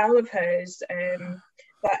included a shell of hers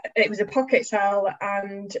But it was a pocket shell,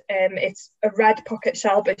 and it's a red pocket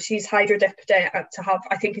shell, but she's hydro dipped it to have,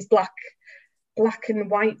 I think, it's black and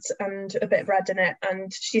white and a bit of red in it.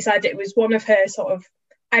 And she said it was one of her sort of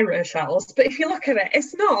error shells, but if you look at it,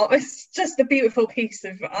 it's not. It's just a beautiful piece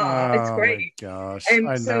of art. It's great. Gosh,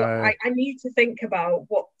 so I need to think about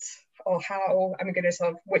what or how I'm going to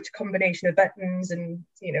sort of which combination of buttons and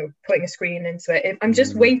putting a screen into it. I'm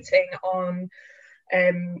just waiting on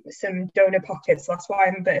some donor pockets. That's why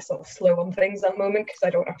I'm a bit sort of slow on things at the moment, because I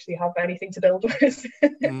don't actually have anything to build with.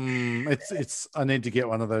 It's I need to get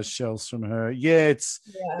one of those shells from her.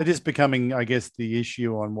 It is becoming, I guess, the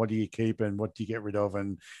issue on what do you keep and what do you get rid of,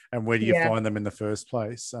 and where do you find them in the first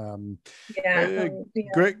place.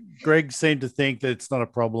 Greg seemed to think that it's not a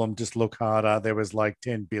problem, just look harder. There was like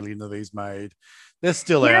 10 billion of these made. They're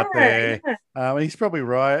still out there. And he's probably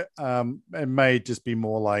right. It may just be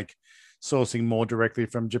more like sourcing more directly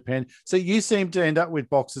from Japan. So you seem to end up with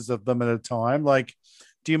boxes of them at a time. Like,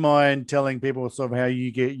 do you mind telling people sort of how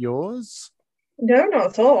you get yours? No,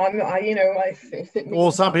 not at all.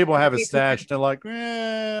 Well, some people have a stash. They're like, you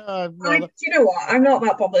know what? I'm not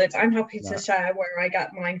that bothered. I'm happy to share where I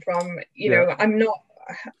get mine from. I'm not.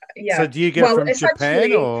 So do you get from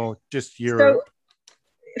Japan or just Europe?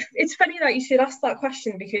 So it's funny that you should ask that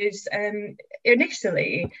question, because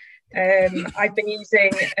initially, I've been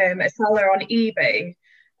using a seller on eBay.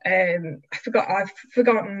 I've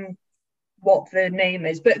forgotten what the name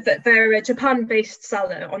is, but they're a Japan-based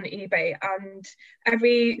seller on eBay, and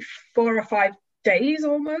every 4 or 5 days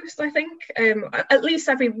almost, I think, at least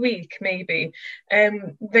every week maybe,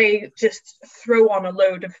 they just throw on a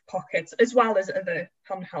load of pockets as well as other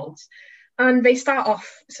handhelds, and they start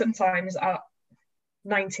off sometimes at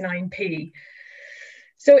 99p.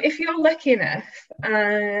 So if you're lucky enough,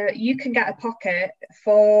 you can get a pocket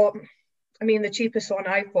for, the cheapest one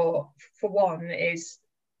I bought for one is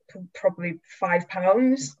probably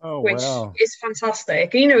 £5, which is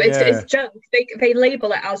fantastic. It's junk. They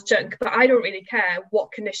label it as junk, but I don't really care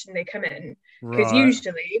what condition they come in, because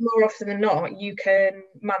usually, more often than not, you can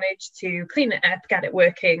manage to clean it up, get it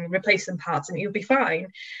working, replace some parts, and you'll be fine.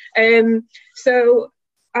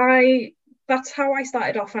 That's how I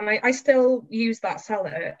started off, and I still use that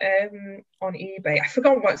seller on eBay. I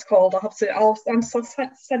forgot what it's called. I'll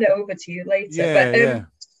send it over to you later.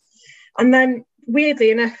 And then,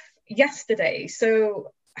 weirdly enough, yesterday,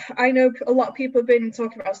 so I know a lot of people have been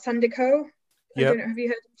talking about Sandico. I don't know, have you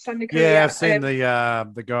heard of Sandico? Yeah, I've seen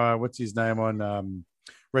the guy. What's his name on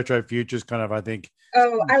Retro Futures? Kind of, I think.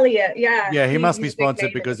 Oh, Elliot, yeah. Yeah, he must be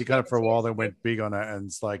sponsored, because he kind of for a while they went big on it, and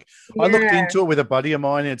it's like I looked into it with a buddy of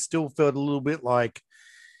mine, and it still felt a little bit like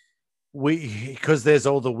because there's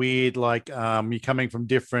all the weird you're coming from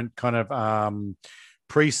different kind of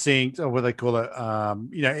precincts, or what they call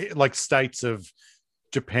it, like states of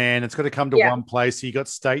Japan. It's got to come to one place. So you got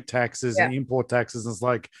state taxes and import taxes, and it's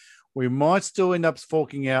like we might still end up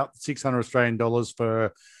forking out 600 Australian dollars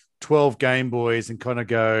for 12 Game Boys, and kind of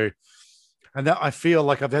go. And that, I feel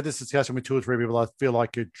like I've had this discussion with 2 or 3 people I feel I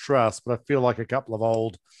could trust, but I feel like a couple of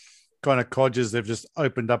old kind of codgers, they've just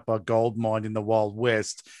opened up a gold mine in the Wild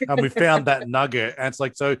West, and we found that nugget. And it's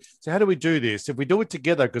like, so how do we do this? If we do it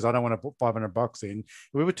together, because I don't want to put $500 in, if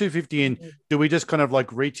we were 250 in, do we just kind of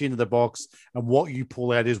like reach into the box, and what you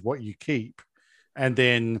pull out is what you keep? And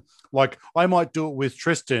then like I might do it with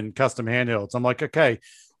Tristan Custom Handhelds. I'm like, okay,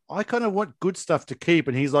 I kind of want good stuff to keep.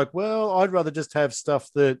 And he's like, well, I'd rather just have stuff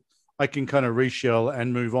that I can kind of reshell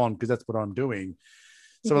and move on, because that's what I'm doing.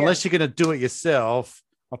 So unless you're going to do it yourself,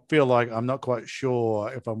 I feel like I'm not quite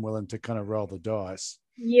sure if I'm willing to kind of roll the dice.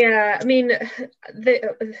 Yeah, I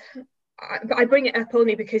bring it up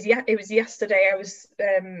only because it was yesterday I was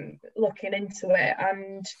looking into it,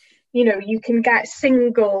 and you can get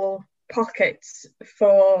single pockets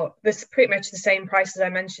for this pretty much the same price as I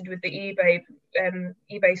mentioned with the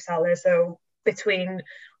eBay seller. So between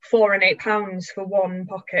 £4 and £8 for one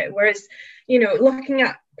pocket, whereas looking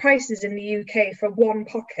at prices in the UK for one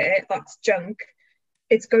pocket that's junk,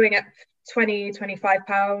 it's going up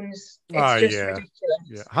 £20-25. It's ridiculous.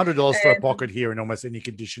 $100 for a pocket here in almost any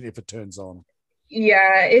condition if it turns on.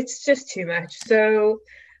 Yeah, it's just too much. So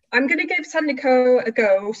I'm going to give Sandico a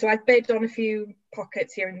go. So I've bid on a few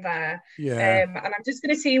pockets here and there. And I'm just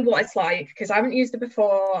going to see what it's like, because I haven't used it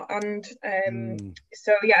before. And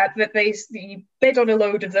so, you bid on a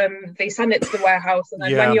load of them. They send it to the warehouse. And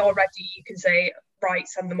then when you're ready, you can say, right,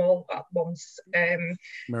 send them all at once. Merry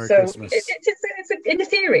Christmas. In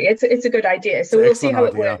theory, it's a good idea. So we'll see how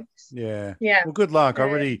it works. Yeah. Well, good luck.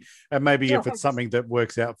 And maybe if it's something that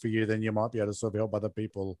works out for you, then you might be able to sort of help other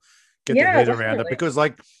people get the head definitely. around it, because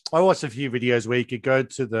like I watched a few videos where you could go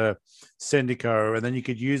to the Sendico and then you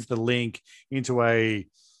could use the link into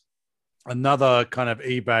another kind of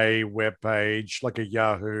eBay web page, like a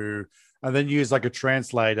Yahoo, and then use like a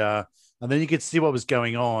translator, and then you could see what was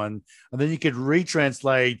going on, and then you could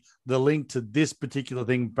retranslate the link to this particular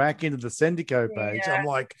thing back into the Sendico page. I'm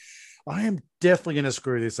like, I am definitely going to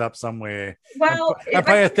screw this up somewhere. Well, and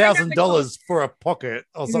pay $1,000 for a pocket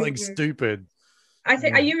or something stupid. I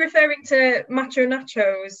think. Are you referring to Macho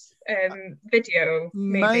Nacho's video?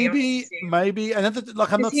 Maybe. And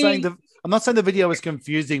I'm not saying the video is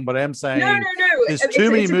confusing, but I am saying no. There's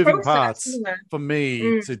too many moving parts for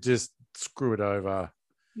me to just screw it over.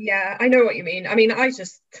 Yeah, I know what you mean. I mean, I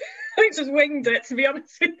just winged it, to be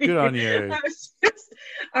honest with you. Good on you.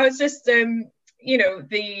 I was just the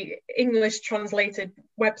English translated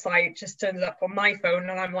website just turns up on my phone,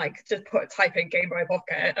 and I'm like, just type in Game Boy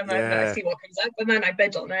Pocket, and then I see what comes up, and then I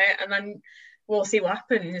bid on it, and then we'll see what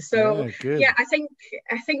happens. So I think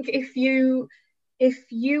if you've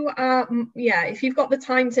got the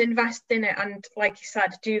time to invest in it, and like you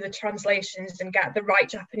said, do the translations and get the right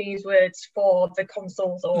Japanese words for the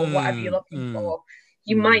consoles or whatever you're looking for,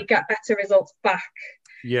 you might get better results back.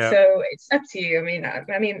 Yeah. So it's up to you.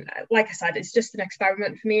 I mean, like I said, it's just an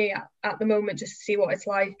experiment for me at the moment, just to see what it's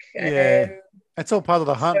like. Yeah. It's all part of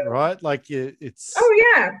the hunt, right? Like it's.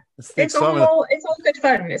 Oh yeah. It's all good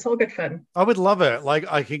fun. It's all good fun. I would love it. Like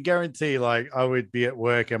I can guarantee, like I would be at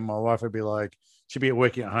work and my wife would be like, she'd be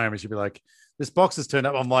working at home and she'd be like, this box has turned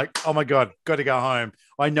up. I'm like, oh my God, got to go home.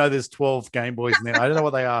 I know there's 12 Game Boys in there. I don't know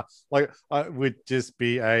what they are. Like I would just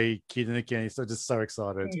be a kid in a candy. So just so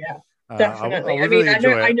excited. Yeah. Definitely.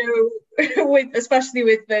 I know especially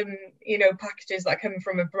with packages that come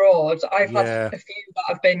from abroad, I've had a few that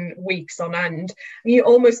have been weeks on end. You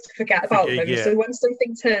almost forget about them. Yeah. So when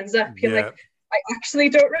something turns up, you're like, I actually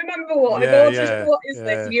don't remember what I ordered. What is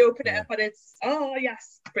this? And you open it up and it's, oh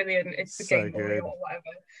yes, brilliant. It's the Game Boy or whatever.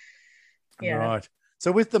 Yeah. Right.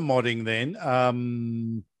 So with the modding then,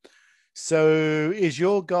 so is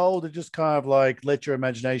your goal to just kind of like let your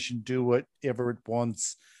imagination do whatever it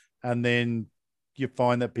wants, and then you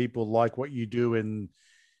find that people like what you do and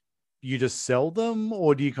you just sell them?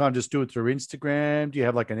 Or do you kind of just do it through Instagram? Do you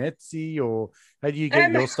have like an Etsy, or how do you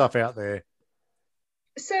get your stuff out there?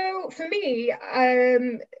 So for me,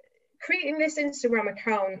 creating this Instagram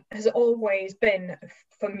account has always been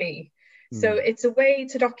for me. So it's a way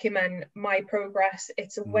to document my progress.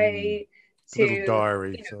 It's a way to... little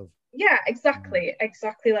diary. Yeah, exactly.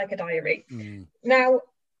 Exactly like a diary. Now,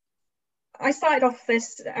 I started off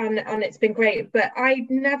this and it's been great, but I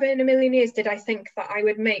never in a million years did I think that I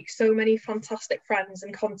would make so many fantastic friends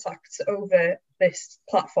and contacts over this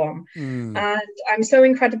platform. And I'm so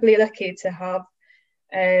incredibly lucky to have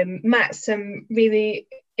met some really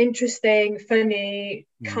interesting, funny,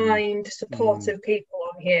 kind, supportive people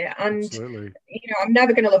on here. And, I'm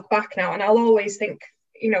never going to look back now. And I'll always think,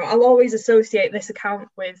 I'll always associate this account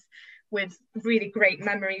with really great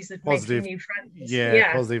memories of making new friends.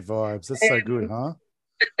 Yeah, positive vibes. That's so good, huh?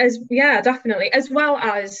 Definitely. As well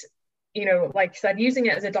as, like I said, using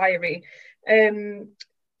it as a diary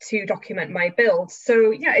to document my builds.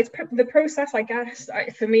 So it's the process, I guess,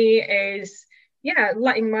 for me is,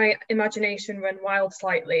 letting my imagination run wild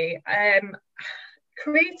slightly.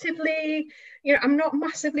 Creatively, I'm not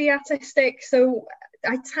massively artistic, so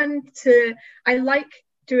I like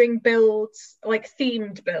doing builds, like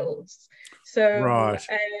themed builds. So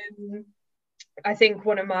I think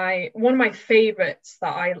one of my favorites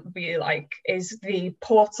that I really like is the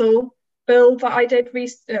Portal build that I did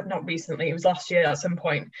not recently, it was last year at some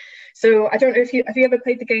point. So I don't know if you ever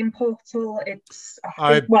played the game Portal.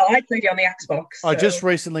 I played it on the Xbox. I just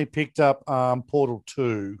recently picked up Portal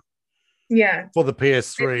 2 for the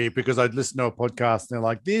PS3 because I'd listened to a podcast and they're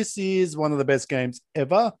like, this is one of the best games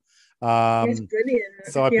ever. It's brilliant.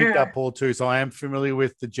 So I picked up Portal 2, so I am familiar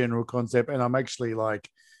with the general concept and I'm actually like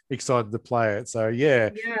excited to play it. So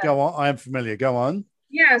go on. I am familiar. Go on.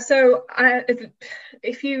 Yeah, so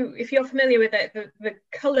if you're familiar with it, the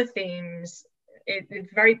color themes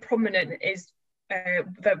it's very prominent is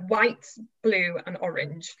the white, blue, and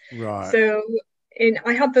orange. Right. So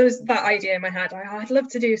I had that idea in my head. I'd love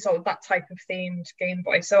to do sort of that type of themed Game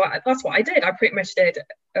Boy. So that's what I did. I pretty much did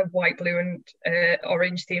a white, blue, and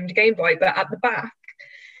orange themed Game Boy. But at the back,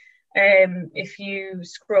 if you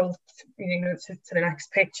scroll to the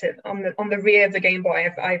next picture, on the rear of the Game Boy,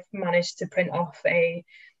 I've managed to print off a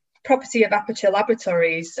property of Aperture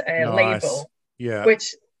Laboratories label,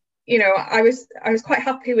 which I was quite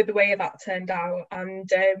happy with the way that turned out, and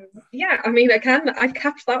I mean, again, I've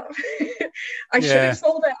kept that. I should have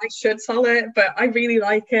sold it. I should sell it, but I really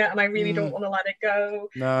like it, and I really don't want to let it go.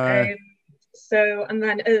 No. So, and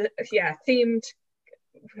then themed.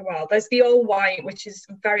 Well, there's the all white, which is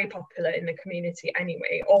very popular in the community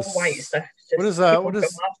anyway. All white stuff. What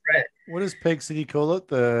does Peg City call it?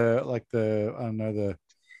 I don't know the.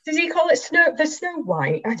 Does he call it Snow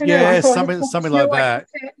White? I don't know. Yeah, something like that.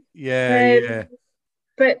 Yeah.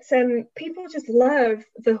 But people just love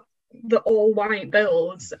the all white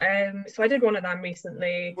builds. So I did one of them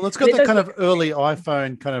recently. Well, it's got that kind of early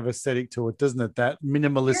iPhone kind of aesthetic to it, doesn't it? That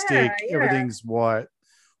minimalistic, everything's white.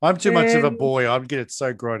 I'm too much of a boy. I'd get it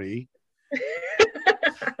so grotty.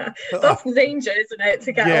 That's the danger, isn't it?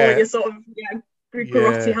 To get all your sort of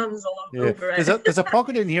grotty hands all over it. There's a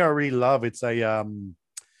pocket in here I really love. It's a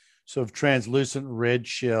sort of translucent red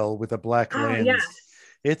shell with a black lens.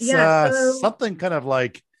 It's something kind of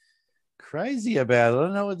like crazy about it. I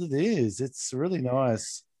don't know what it is. It's really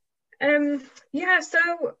nice. So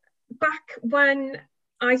back when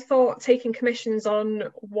I thought taking commissions on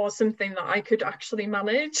was something that I could actually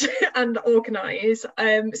manage and organise,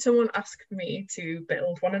 someone asked me to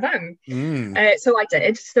build one of them. So I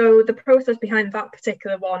did. So the process behind that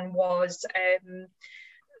particular one was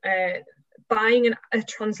buying a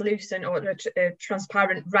translucent or a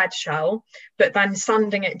transparent red shell, but then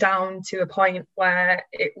sanding it down to a point where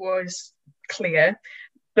it was clear.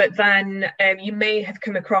 But then you may have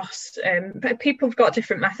come across, but people have got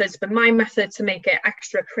different methods, but my method to make it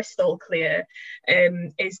extra crystal clear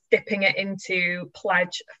is dipping it into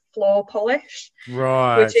Pledge floor polish,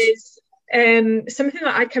 right? Which is something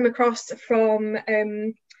that I'd come across from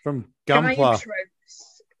Gunpla.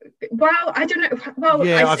 Well, I don't know. Well,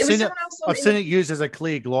 yeah, I've seen it used as a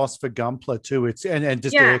clear gloss for Gunpla too. It's and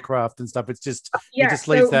just aircraft and stuff. It's just it just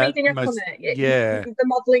leaves that reading up on it. The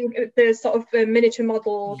modelling, the sort of miniature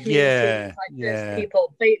model community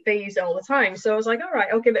people, they use it all the time. So I was like, all right,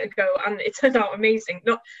 I'll give it a go, and it turned out amazing.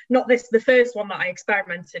 Not the first one that I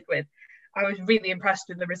experimented with. I was really impressed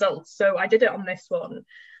with the results, so I did it on this one.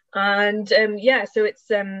 And so it's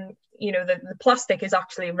the plastic is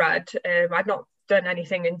actually red. I've not done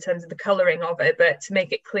anything in terms of the colouring of it, but to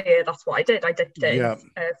make it clear, that's what I did. I dipped it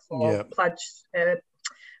for Pledge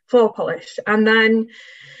floor polish, and then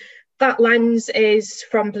that lens is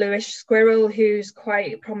from Bluish Squirrel, who's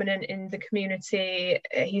quite prominent in the community.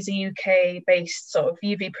 He's a UK based sort of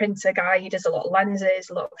UV printer guy. He does a lot of lenses,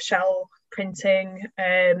 a lot of shell printing,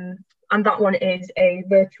 and that one is a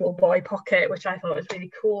Virtual Boy Pocket, which I thought was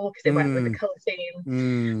really cool because it went with the colour theme.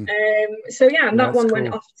 And that one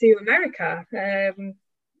went off to America.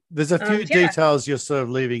 There's a few details you're sort of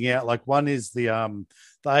leaving out. Like one is the A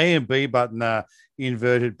and B button are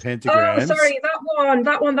inverted pentagrams. Oh, sorry,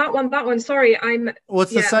 that one. Sorry, Well,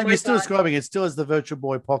 it's the same. You're still describing it. Still has the Virtual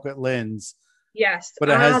Boy Pocket lens. Yes, but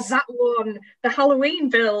it has that one, the Halloween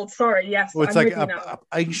build. Sorry, yes. Well, it's like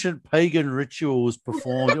ancient pagan rituals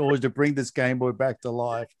performed in order to bring this Game Boy back to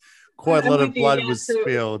life. Quite a lot of blood was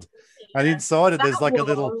spilled, and inside it there's like a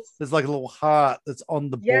little heart that's on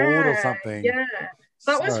the board or something. Yeah.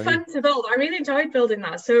 That was fun to build. I really enjoyed building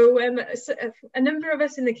that. So a number of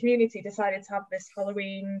us in the community decided to have this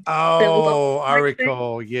Halloween build. I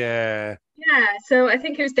recall. Yeah. Yeah. So I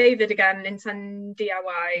think it was David again, Nintendo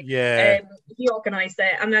DIY. Yeah. He organised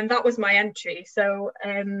it, and then that was my entry. So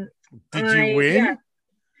did you win? Yeah.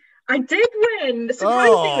 I did win.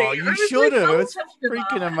 Surprisingly. Oh, you should have. It's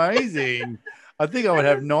freaking amazing. I think I would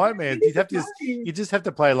have nightmares. You just have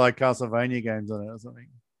to play like Castlevania games on it or something.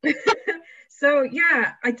 So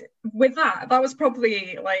with that was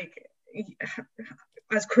probably like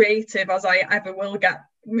as creative as I ever will get,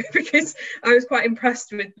 because I was quite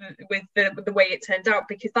impressed with the way it turned out,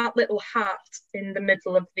 because that little hat in the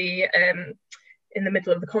middle of the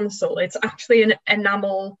console, it's actually an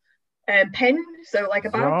enamel pin, so like a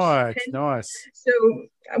badge pin. Nice. So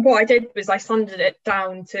what I did was I sanded it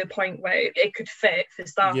down to a point where it could fit for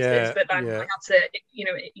starters, but then I had to, you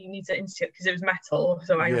need to insulate because it was metal,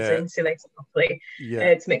 so I had to insulate it properly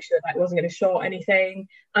to make sure that it wasn't going to short anything.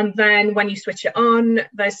 And then when you switch it on,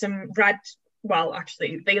 there's some red. Well,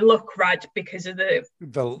 actually, they look red because of the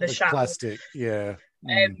shell. Plastic,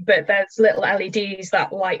 but there's little LEDs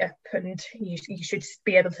that light up, and you should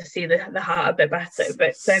be able to see the heart a bit better.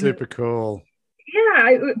 But super cool.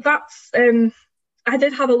 That's I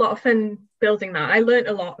did have a lot of fun building that. I learned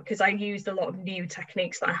a lot because I used a lot of new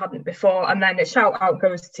techniques that I hadn't before. And then a shout out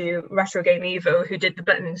goes to Retro Game Evo, who did the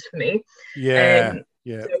buttons for me. So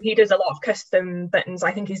he does a lot of custom buttons.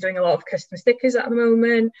 I think he's doing a lot of custom stickers at the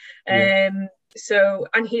moment. So,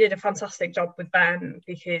 and he did a fantastic job with them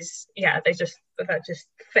because, yeah, that just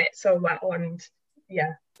fit so well, and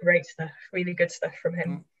yeah, great stuff, really good stuff from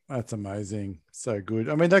him. That's amazing, so good.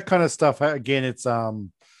 I mean, that kind of stuff. Again, it's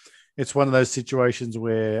one of those situations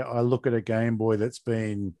where I look at a Game Boy that's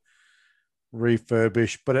been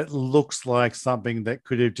refurbished, but it looks like something that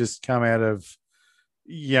could have just come out of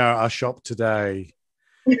a shop today.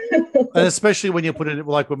 And especially when you put it,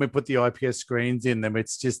 like when we put the IPS screens in them,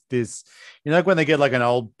 it's just this, when they get like an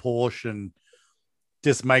old Porsche and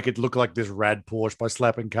just make it look like this rad Porsche by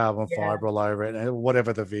slapping carbon fiber all over it, and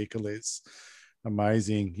whatever the vehicle is.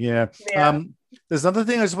 Amazing. Yeah. There's another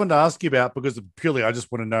thing I just wanted to ask you about, because purely I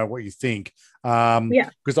just want to know what you think.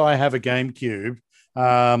 Because I have a GameCube,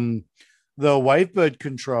 the Wavebird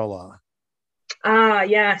controller.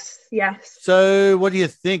 Yes. So what do you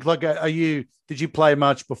think? Like, did you play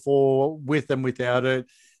much before with and without it?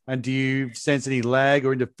 And do you sense any lag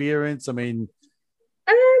or interference? I mean,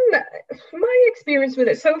 my experience with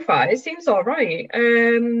it so far, it seems all right.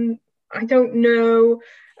 I don't know.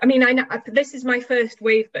 I mean, this is my first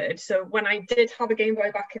Wavebird. So when I did have a Game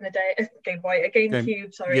Boy back in the day, a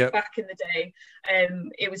GameCube, back in the day,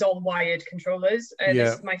 it was all wired controllers.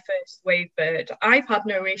 This is my first Wavebird. I've had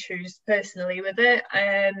no issues personally with it.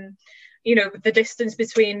 The distance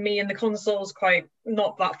between me and the console is quite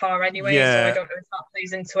not that far anyway, so I don't know if that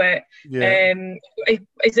plays into it.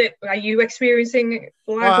 Are you experiencing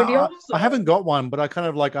lag with yours? I haven't got one, but I kind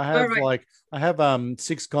of I have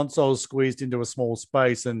 6 consoles squeezed into a small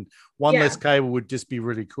space, and one less cable would just be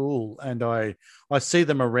really cool. And I see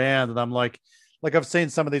them around, and I'm like I've seen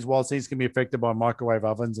some of these wild scenes can be affected by microwave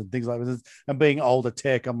ovens and things like this. And being older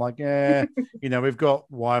tech, I'm like, we've got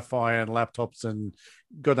Wi-Fi and laptops and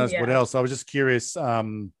God knows what else. So I was just curious. No,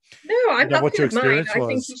 I'm happy with mine. I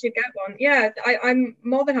think you should get one. Yeah, I'm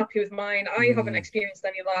more than happy with mine. I haven't experienced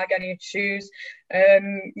any lag, any issues.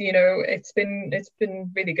 It's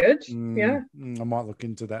been really good. I might look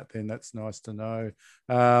into that then. That's nice to know.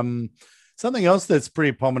 Something else that's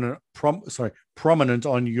pretty prominent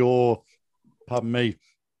on your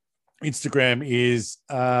Instagram is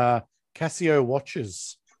Casio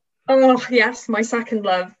watches. Oh yes, my second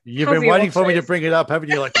love. You've been waiting for me to bring it up, haven't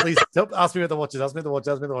you? Like, please ask me about the watches. Ask me the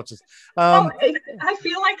watches. I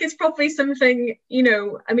feel like it's probably something.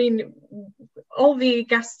 I mean, all the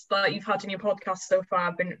guests that you've had in your podcast so far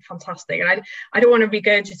have been fantastic, and I don't want to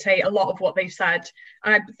regurgitate a lot of what they've said.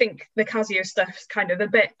 And I think the Casio stuff's kind of a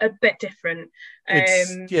bit different.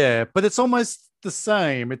 But it's almost the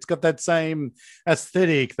same. It's got that same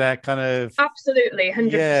aesthetic, that kind of absolutely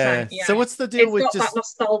 100%. Yeah. So what's the deal with just that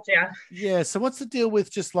nostalgia? Yeah. So what's the deal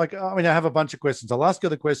with just like, I mean, I have a bunch of questions. I'll ask you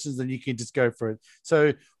the questions and you can just go for it.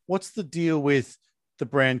 So what's the deal with the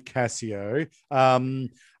brand Casio?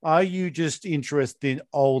 Are you just interested in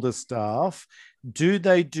older stuff? Do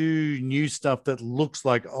they do new stuff that looks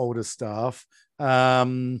like older stuff?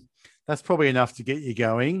 That's probably enough to get you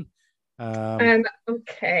going.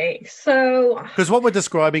 Okay, so because what we're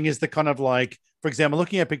describing is the kind of like, for example,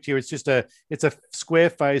 looking at a picture, it's a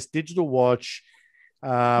square face digital watch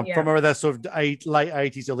from that sort of late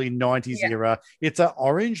 80s, early 90s era. It's an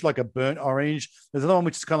orange, like a burnt orange. There's another one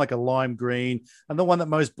which is kind of like a lime green, and the one that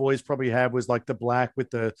most boys probably have was like the black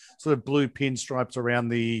with the sort of blue pinstripes around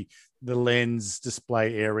the lens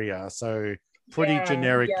display area. So pretty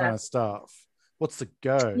generic kind of stuff. What's the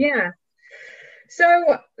go?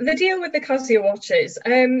 So the deal with the Casio watches,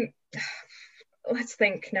 let's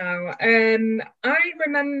think now. I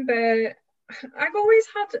remember I've always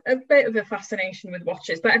had a bit of a fascination with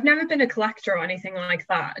watches, but I've never been a collector or anything like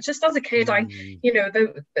that. Just as a kid,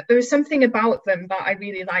 there was something about them that I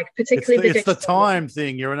really liked, particularly it's the time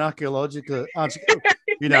thing. You're an archaeological,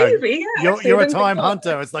 maybe, you're a time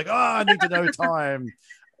hunter. It's like, I need to know time.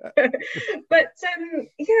 But and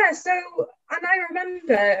I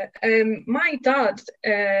remember my dad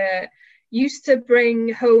used to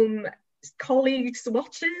bring home colleagues'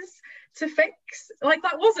 watches to fix. Like,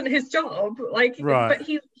 that wasn't his job, but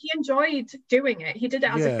he enjoyed doing it. He did it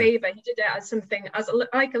as a favor. He did it as something, as a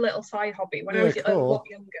little side hobby when I was a lot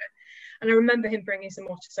younger. And I remember him bringing some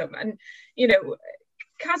watches home, and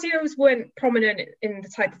Casios weren't prominent in the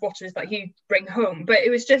type of watches that he'd bring home, but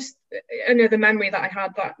it was just another memory that I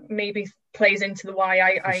had that maybe plays into the why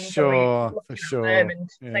I enjoy looking at them and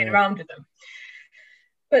playing around with them.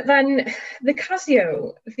 But then the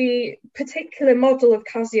Casio, the particular model of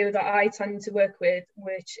Casio that I tend to work with,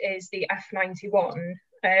 which is the F91.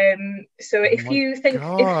 So if you think,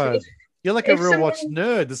 You're like a real watch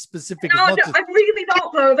nerd. The specific is no, not no, just... I'm really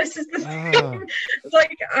not though. This is the thing.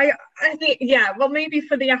 Like I think, yeah, well, maybe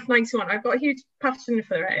for the F91, I've got a huge passion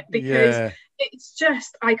for it because it's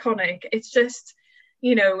just iconic. It's just,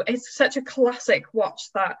 you know, it's such a classic watch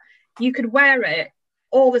that you could wear it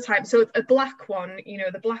all the time. So a black one, you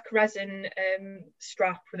know, the black resin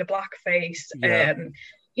strap with a black face.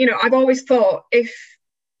 You know, I've always thought if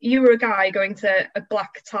you were a guy going to a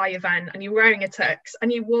black tie event and you're wearing a tux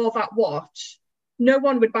and you wore that watch, no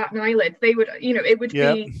one would bat an eyelid. They would, you know, it would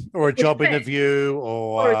be... Or a job interview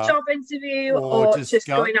or a job interview or just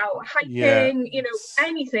going out hiking, you know,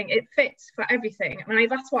 anything. It fits for everything. And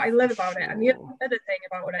that's what I love about it. And the other thing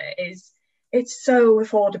about it is it's so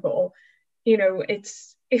affordable. You know,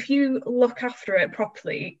 it's, if you look after it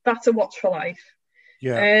properly, that's a watch for life.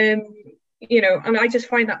 You know, and I just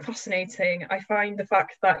find that fascinating. I find the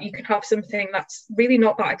fact that you can have something that's really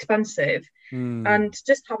not that expensive and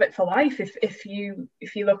just have it for life if you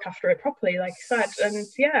look after it properly, like I said. And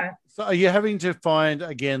so are you having to find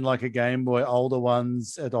again like a Game Boy older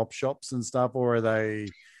ones at op shops and stuff, or are they...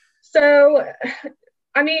 So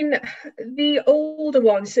I mean, the older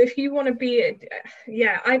ones. So if you want to be,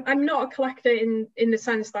 I'm not a collector in the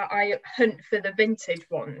sense that I hunt for the vintage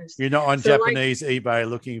ones. You're not on Japanese eBay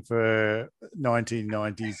looking for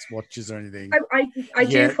 1990s watches or anything. I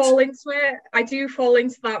do fall into it. I do fall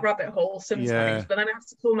into that rabbit hole sometimes, but then I have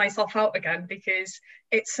to pull myself out again because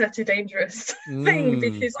it's such a dangerous thing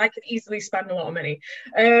because I could easily spend a lot of money.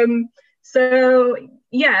 So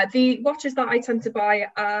yeah, the watches that I tend to buy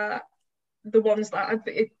are the ones that are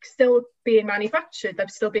still being manufactured, they're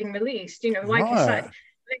still being released, you know, like I said,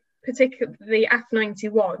 particularly the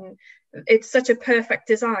F91, it's such a perfect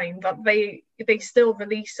design that they still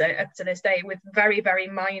release it up to this day with very, very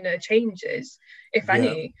minor changes, if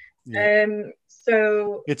any.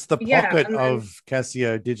 So it's the pocket of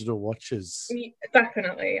Casio digital watches.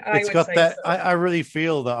 Definitely. It's got that. So. I really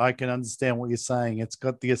feel that I can understand what you're saying. It's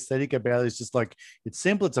got the aesthetic about it. It's just like, it's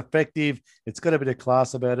simple, it's effective, it's got a bit of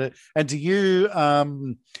class about it. And to you,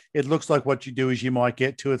 it looks like what you do is you might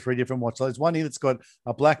get 2 or 3 different watches. There's one here that's got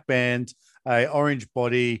a black band, a orange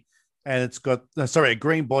body, and it's got a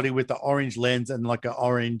green body with the orange lens and like an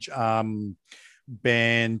orange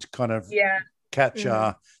band kind of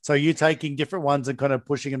catcher. So you're taking different ones and kind of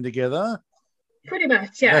pushing them together? Pretty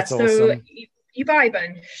much, yeah. That's awesome. You buy a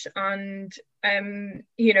bunch and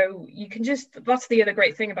you know, you can just, that's the other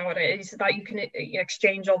great thing about it, is that you can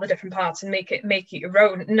exchange all the different parts and make it your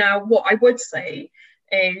own. Now what I would say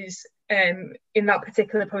is in that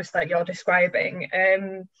particular post that you're describing,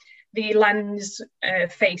 the lens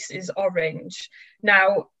face is orange.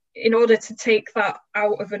 Now in order to take that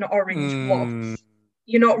out of an orange watch,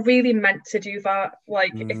 you're not really meant to do that.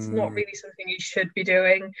 Like it's not really something you should be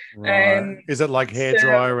doing. Right. Is it like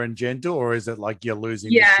hairdryer and gentle, or is it like you're losing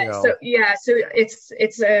the shell? So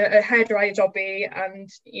it's a hairdryer jobby, and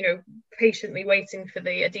you know, patiently waiting for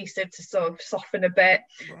the adhesive to sort of soften a bit,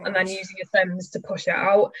 and then using your thumbs to push it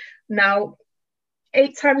out. Now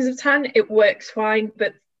 8 times out of 10 it works fine,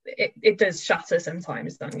 but it does shatter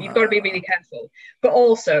sometimes. Then you've got to be really careful. But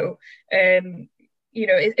also you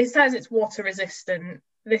know, it says it's water resistant.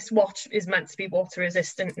 This watch is meant to be water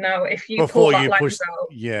resistant. Now, if you pull that lens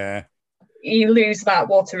out, you lose that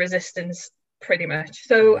water resistance pretty much.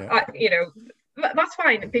 So, you know, that's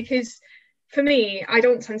fine, because for me, I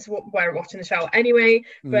don't tend to wear a watch in the shower anyway.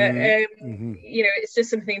 But, you know, it's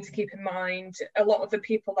just something to keep in mind. A lot of the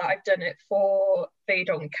people that I've done it for, they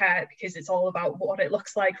don't care because it's all about what it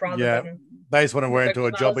looks like rather than... They just want to wear it to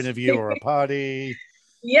a job interview or a party.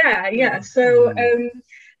 So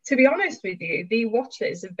to be honest with you, the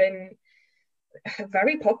watches have been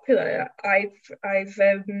very popular. I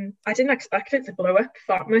didn't expect it to blow up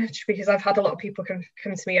that much, because I've had a lot of people come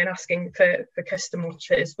to me and asking for custom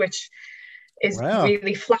watches, which is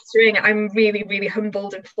really flattering. I'm really, really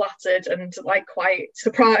humbled and flattered and like quite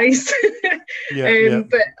surprised.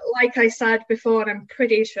 But like I said before, and I'm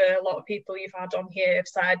pretty sure a lot of people you've had on here have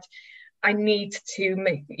said, I need to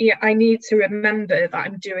remember that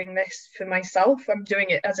I'm doing this for myself. I'm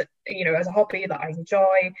doing it as a hobby that I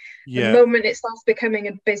enjoy. The moment it starts becoming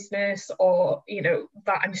a business, or you know,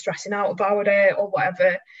 that I'm stressing out about it or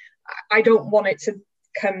whatever, I don't want it to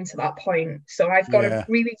come to that point. So I've got to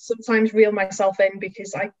really sometimes reel myself in,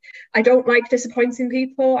 because I don't like disappointing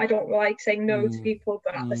people. I don't like saying no to people,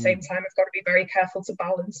 but at the same time I've got to be very careful to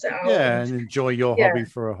balance it out. And enjoy your hobby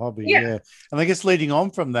for a hobby. And I guess leading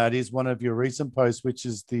on from that is one of your recent posts, which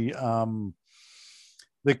is the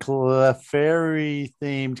the Clefairy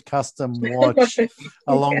themed custom watch,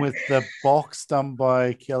 along Yeah. with the box done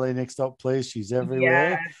by Kelly. Next up, please. She's Yeah.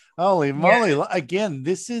 everywhere. Holy Yeah. moly. Again,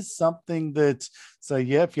 this is something that, so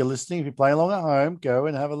yeah, if you're listening, if you're playing along at home, go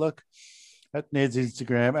and have a look at Ned's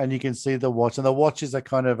Instagram and you can see the watch. And the watches are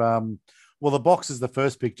kind of, well, the box is the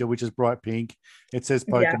first picture, which is bright pink. It says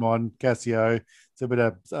Yeah. Pokemon, Casio. It's a bit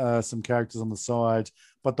of some characters on the side,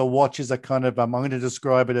 but the watches are kind of, I'm going to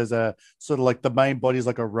describe it as a sort of like the main body is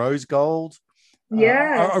like a rose gold,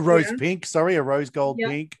 Yeah. a rose Yeah. pink, sorry, a rose gold Yeah.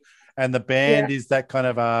 pink. And the Yeah. band is that kind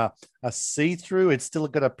of a see-through. It's still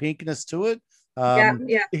got a pinkness to it. Yeah.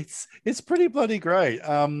 Yeah. It's pretty bloody great.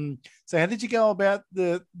 So how did you go about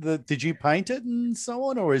the did you paint it and so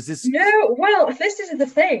on, or is this? No, well, this is the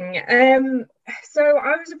thing. So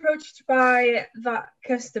I was approached by that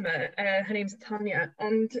customer. Her name's Tanya,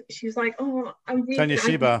 and she was like, "Oh, I'm really." Tanya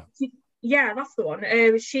Shiba. Yeah, that's the one.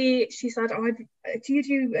 She said, "Oh, do you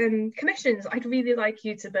do commissions? I'd really like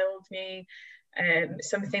you to build me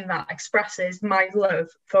something that expresses my love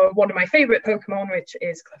for one of my favorite Pokemon, which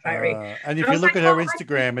is Clefairy." And if I you was look like, at her "Oh,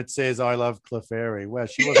 Instagram, it says "I love Clefairy." Well,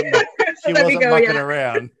 she wasn't so there we go, mucking yeah.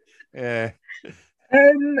 around. Yeah.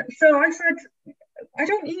 So I said, I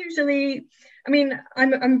don't usually. I mean,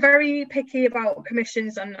 I'm very picky about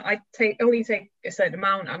commissions, and I only take a certain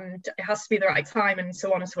amount, and it has to be the right time, and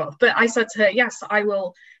so on and so forth. But I said to her, yes, I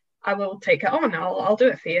will take it on. I'll do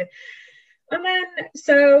it for you. And then,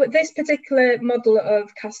 so this particular model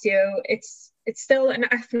of Casio, it's still an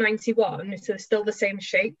F91, so it's still the same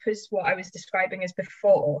shape as what I was describing as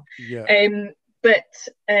before. Yeah. But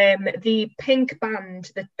the pink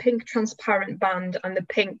band, the pink transparent band, and the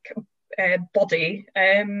pink body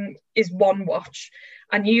is one watch,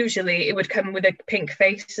 and usually it would come with a pink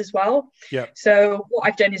face as well. Yeah. So what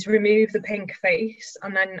I've done is remove the pink face,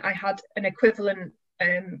 and then I had an equivalent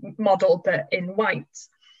model but in white.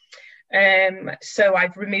 So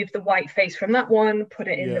I've removed the white face from that one, put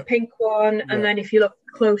it in the pink one, and then if you look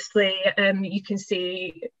closely, you can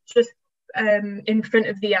see just in front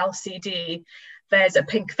of the LCD, there's a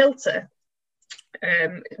pink filter,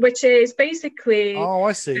 which is basically. Oh,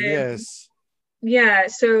 I see. Yes. Yeah.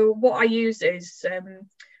 So what I use is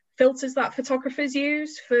filters that photographers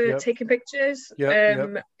use for taking pictures.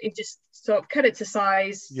 You just sort of cut it to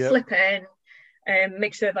size, slip it in.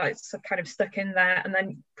 Make sure that it's kind of stuck in there, and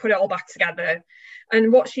then put it all back together.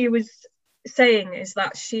 And what she was saying is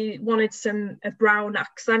that she wanted a brown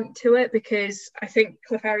accent to it, because I think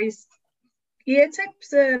Clefairy's ear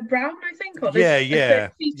tips are brown, I think. Or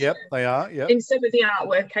Yep, they are. Yep. In some of the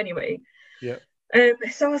artwork, anyway. Yep.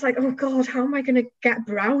 So I was like, oh God, how am I going to get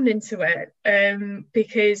brown into it?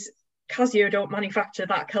 Because Casio don't manufacture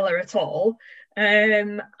that color at all.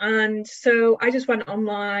 And so I just went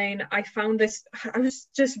online. I found this. I was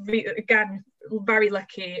just again very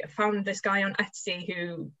lucky. I found this guy on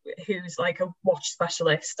Etsy who's like a watch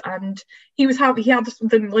specialist, and he had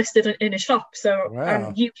them listed in a shop. So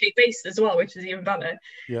wow. UK based as well, which is even better.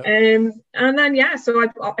 Yeah. And then so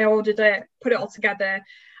I ordered it, put it all together.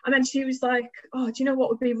 And then she was like, "Oh, do you know what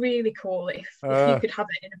would be really cool if you could have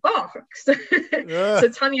it in a box?" So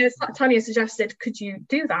Tanya suggested, "Could you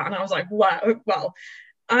do that?" And I was like, "Well,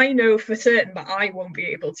 I know for certain that I won't be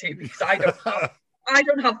able to, because I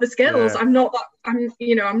don't have the skills. I'm not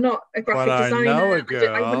a graphic designer. I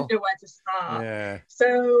wouldn't know where to start." Yeah.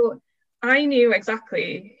 So I knew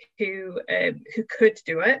exactly who could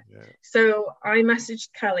do it. Yeah. So I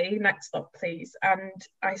messaged Kelly, "Next up, please," and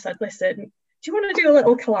I said, "Listen, do you want to do a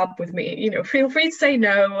little collab with me? Feel free to say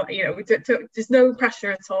no. There's no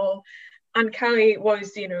pressure at all." And Kelly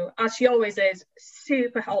was, as she always is,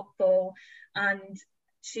 super helpful. And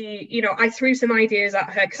she, I threw some ideas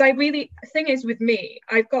at her, because the thing is with me,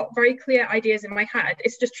 I've got very clear ideas in my head.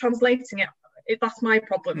 It's just translating it. That's my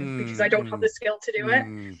problem, because I don't have the skill to do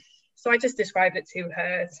it. So I just described it to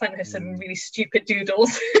her, sent her some really stupid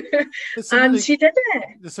doodles, and she did it.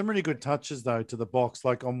 There's some really good touches though to the box.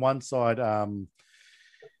 Like on one side, on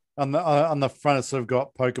the front, it's sort of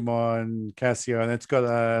got Pokemon, Casio, and it's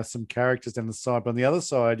got some characters down the side. But on the other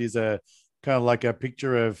side is a kind of like a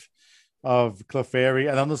picture of Clefairy,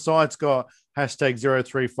 and on the side it's got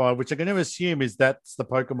 #035, which I'm going to assume that's the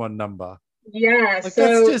Pokemon number. Yeah, like,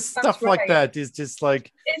 so that's just stuff like that is just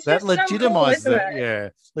like it's that legitimizes so cool, it. Yeah,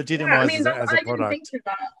 legitimizes it as a product. I didn't think of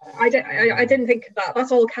that. I didn't think of that.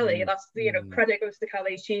 That's all Kelly. That's credit goes to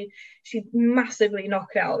Kelly. She massively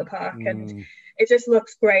knocked it out of the park, and it just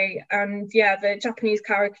looks great. And yeah, the Japanese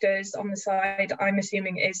characters on the side, I'm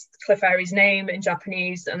assuming is Clefairy's name in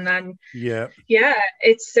Japanese. And then Yeah. yeah,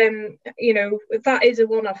 it's that is a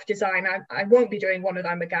one-off design. I won't be doing one of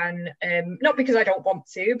them again. Not because I don't want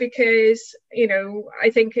to, because I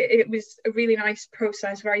think it was a really nice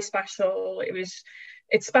process, very special.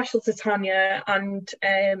 It's special to Tanya, and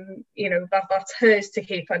that's hers to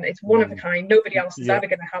keep, and it's one of a kind. Nobody else is ever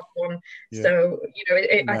going to have one. So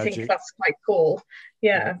I think that's quite cool.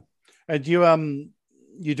 Yeah. And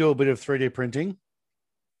you do a bit of 3D printing?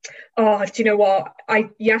 Oh, do you know what?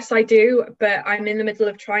 Yes, I do, but I'm in the middle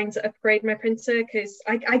of trying to upgrade my printer, because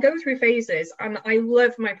I go through phases, and I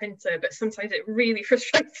love my printer, but sometimes it really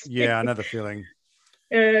frustrates me. Yeah, I know the feeling.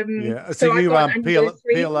 So you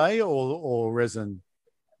PLA or resin?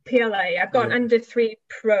 PLA. I've got an Ender 3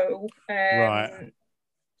 Pro. Right.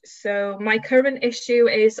 So my current issue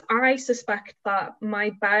is I suspect that my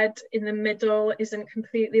bed in the middle isn't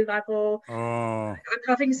completely level. Oh. I'm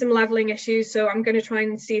having some leveling issues, so I'm going to try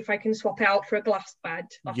and see if I can swap it out for a glass bed.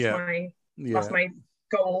 That's my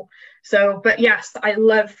goal. So, but yes,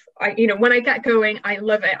 when I get going, I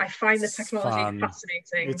love it. I find the technology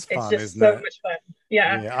fascinating. It's fun, just so much fun.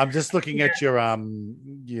 Yeah. I'm just looking at your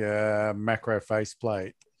macro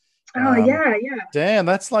faceplate. Oh, yeah. Damn,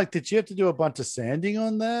 that's like, did you have to do a bunch of sanding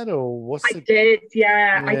on that, or I did.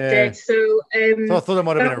 So, so I thought it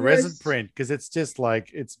might have been a resin print, because it's just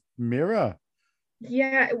like, it's mirror.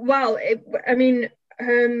 Yeah, well,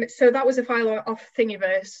 so that was a file off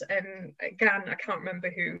Thingiverse. Again, I can't remember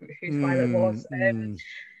whose file it was. And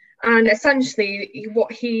essentially,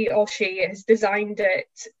 what he or she has designed it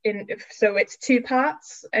in, so it's two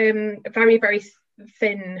parts, very, very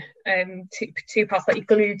thin, two parts that you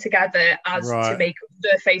glue together to make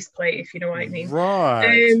the faceplate, if you know what I mean.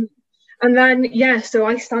 Right. And then so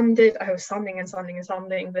I was sanding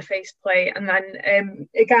the faceplate, and then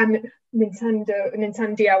again, Nintendo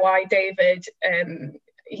DIY David,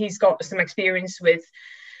 he's got some experience with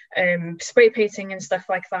spray painting and stuff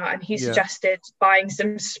like that, and he suggested buying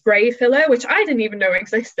some spray filler, which I didn't even know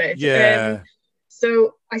existed.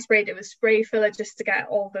 So I sprayed it with spray filler just to get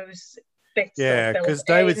all those bits. Because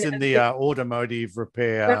David's in the automotive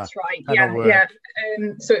repair. That's right. Yeah.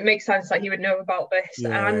 So it makes sense that he would know about this.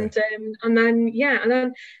 And then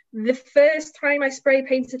the first time I spray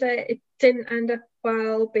painted it, it didn't end up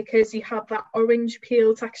well, because he had that orange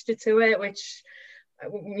peel texture to it, which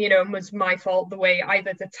was my fault. The way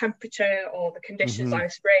either the temperature or the conditions I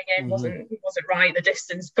was spraying in wasn't right, the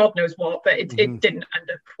distance, God knows what, but it didn't end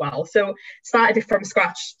up well. So started it from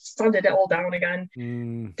scratch, sanded it all down again,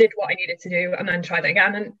 did what I needed to do, and then tried it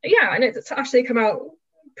again, and it's actually come out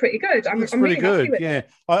pretty good. I'm pretty really good. Happy with it.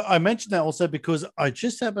 I mentioned that also because I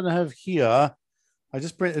just happen to have here, I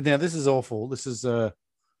just printed, now this is awful, this is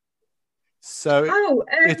it's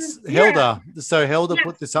Helder. So Helder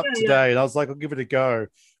put this up today, and I was like, I'll give it a go.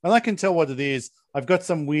 And I can tell what it is. I've got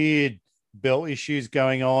some weird belt issues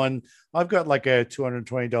going on. I've got like a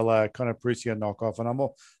 $220 kind of Prusia knockoff, and I'm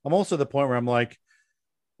also at the point where I'm like,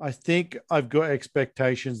 I think I've got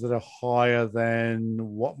expectations that are higher than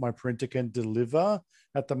what my printer can deliver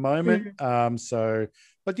at the moment.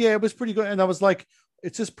 But yeah, it was pretty good. And I was like,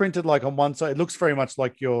 it's just printed like on one side. It looks very much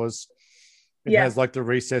like yours. It has like the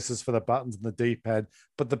recesses for the buttons and the D-pad,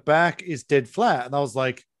 but the back is dead flat. And I was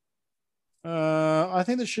like, I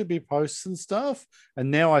think there should be posts and stuff.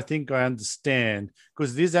 And now I think I understand,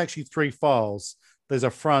 because there's actually 3 files. There's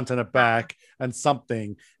a front and a back and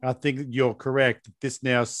something. And I think you're correct. This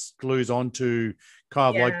now glues onto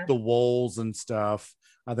kind of like the walls and stuff.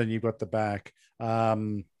 And then you've got the back. But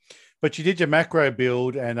you did your macro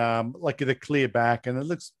build and like the clear back, and it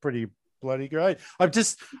looks pretty bloody great. I'm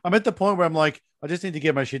at the point where I'm like, I just need to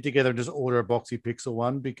get my shit together and just order a Boxy Pixel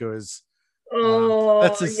one, because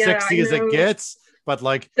that's as sexy as it gets. But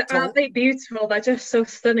like, aren't they beautiful? They're just so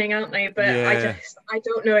stunning, aren't they? But I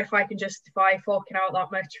don't know if I can justify forking out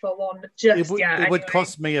that much for one just yet. It would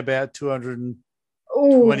cost me about $220.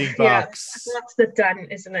 That's the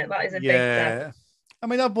dent, isn't it? That is a big dent. I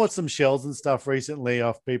mean, I bought some shells and stuff recently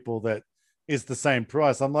off people that is the same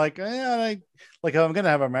price. I'm like, I'm going to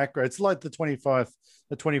have a macro. It's like the 25th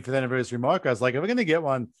anniversary micro. I was like, if I'm going to get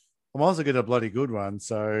one, I might as well get a bloody good one.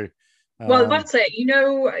 So, well, that's it.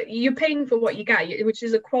 You're paying for what you get, which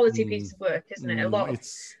is a quality piece of work, isn't it? A lot of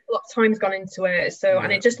time's gone into it. So,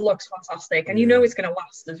 and it just looks fantastic, and it's going to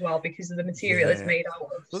last as well because of the material it's made out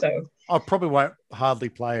of. So, I probably won't hardly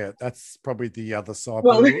play it. That's probably the other side.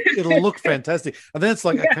 Well, it'll look fantastic. And then it's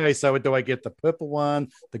like, okay, so do I get the purple one,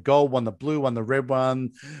 the gold one, the blue one, the red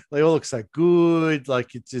one? They all look so good.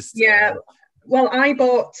 Like, it just Well, I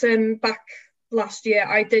bought back last year,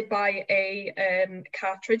 I did buy a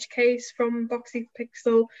cartridge case from Boxy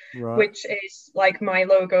Pixel, which is like my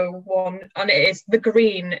logo one, and it is the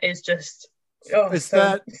green is just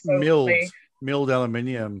so milled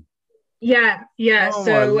aluminium. Yeah. Oh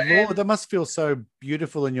so, my Lord, that must feel so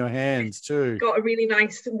beautiful in your hands too. Got a really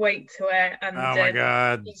nice weight to it, and oh my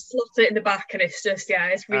God, you slot it in the back, and it's just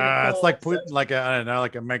it's really cool. It's like putting like I don't know,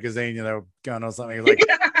 like a magazine, gun or something. Like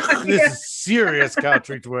this is serious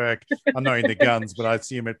cartridge work. I'm not into guns, but I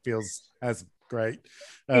assume it feels as great.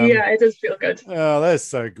 It does feel good. Oh, that's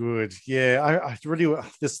so good. Yeah, I really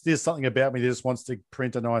there's something about me that just wants to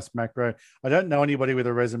print a nice macro. I don't know anybody with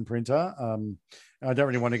a resin printer. I don't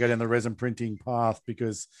really want to go down the resin printing path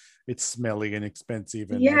because it's smelly and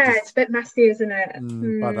expensive. And it's a bit messy, isn't it?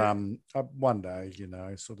 But one day,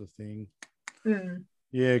 sort of thing. Mm.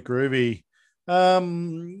 Yeah, groovy.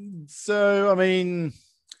 So I mean,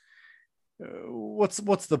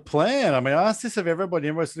 what's the plan? I mean, I asked this of everybody,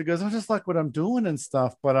 and most of it goes, I just like what I'm doing and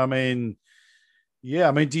stuff. But I mean, yeah,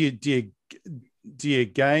 I mean, do you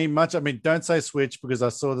game much? I mean, don't say Switch because I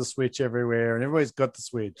saw the Switch everywhere and everybody's got the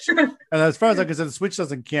Switch. And as far as I'm concerned, the Switch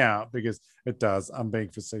doesn't count because it does. I'm being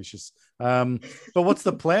facetious. But what's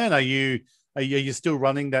the plan? Are you still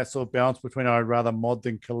running that sort of balance between I'd rather mod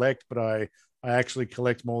than collect, but I actually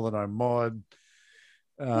collect more than I mod?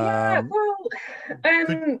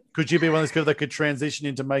 Could you be one of those people that could transition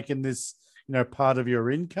into making this, part of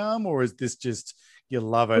your income, or is this just you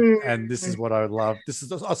love it and this is what I love? This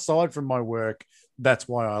is aside from my work, that's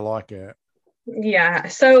why I like it. Yeah,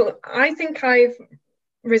 so I think I've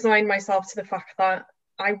resigned myself to the fact that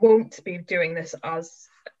I won't be doing this as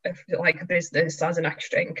a business, as an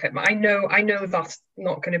extra income. I know that's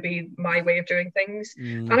not going to be my way of doing things,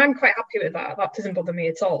 and I'm quite happy with that. That doesn't bother me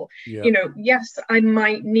at all. Yes, I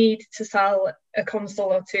might need to sell a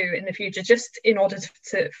console or two in the future just in order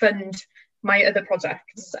to fund my other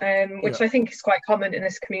projects, which I think is quite common in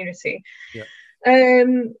this community.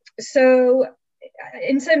 So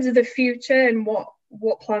in terms of the future and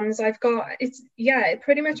what plans I've got, it's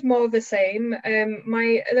pretty much more of the same.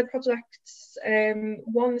 My other projects,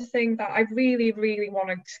 one thing that I really, really want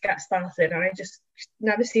to get started, and I just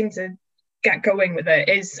never seem to get going with it,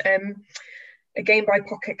 is a Game Boy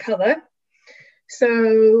Pocket Color.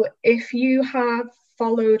 So if you have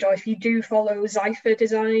followed, or if you do follow Zypher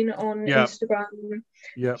Design on Instagram,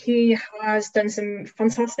 he has done some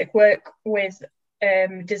fantastic work with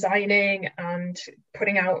designing and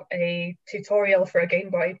putting out a tutorial for a Game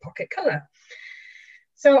Boy Pocket Color.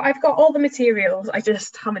 So I've got all the materials, I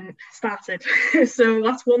just haven't started. So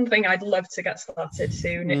that's one thing I'd love to get started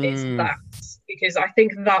soon, is that, because I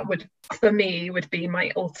think that would, for me, would be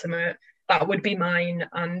my ultimate, that would be mine,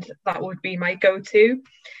 and that would be my go-to.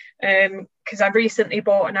 Because I've recently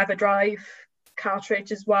bought an EverDrive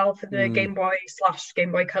cartridge as well for the Game Boy /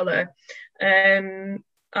 Game Boy Color. And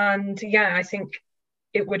I think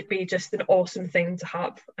it would be just an awesome thing to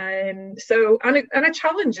have. So a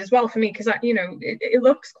challenge as well for me, because it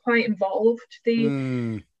looks quite involved.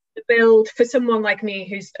 The build for someone like me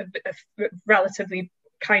who's a relatively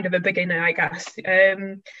kind of a beginner, I guess.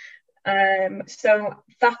 So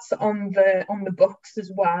that's on the books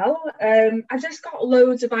as well. I've just got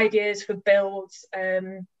loads of ideas for builds.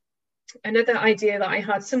 Another idea that I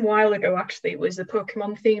had some while ago actually was a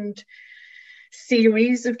Pokemon themed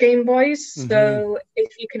series of Game Boys. So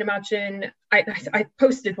if you can imagine, I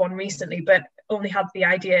posted one recently, but only had the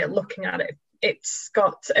idea looking at it. It's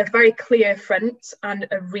got a very clear front and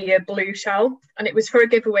a rear blue shell, and it was for a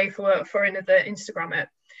giveaway for another Instagrammer.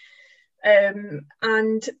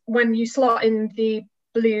 And when you slot in the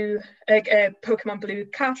blue Pokemon Blue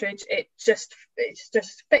cartridge, it just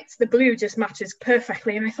fits. The blue just matches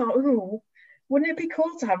perfectly, and I thought, oh, wouldn't it be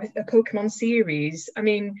cool to have a Pokemon series? I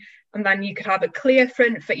mean, and then you could have a clear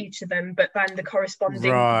front for each of them, but then the corresponding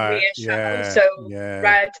rear shell. So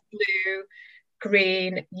red, blue,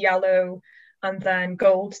 green, yellow, and then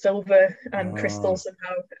gold, silver, and crystal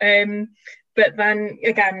somehow. But then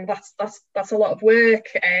again, that's a lot of work.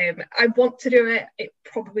 I want to do it. It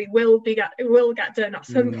probably will get done at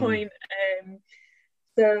some point.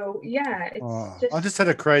 So yeah, it's I just had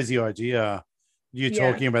a crazy idea. You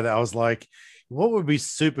talking about that, I was like, what would be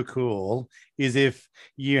super cool is if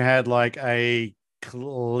you had like a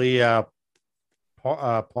clear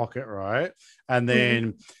pocket, right? And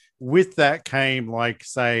then with that came like,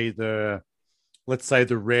 let's say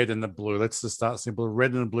the red and the blue. Let's just start simple.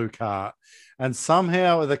 Red and the blue cart. And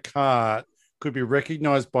somehow the cart could be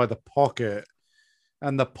recognized by the pocket,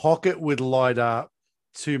 and the pocket would light up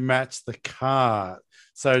to match the cart.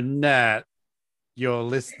 So Nat, you're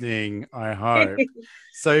listening, I hope.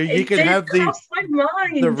 So you It can did have cross my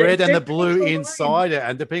mind. the red It and the did cross blue my mind. inside it,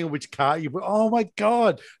 and depending on which cart you put. Oh my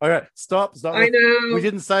god! All right, stop. I know. We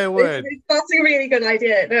didn't say a word. That's a really good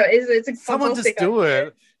idea. No, it's a Someone just fantastic do idea.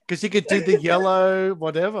 it, because you could do the yellow,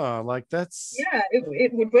 whatever. Like that's. Yeah,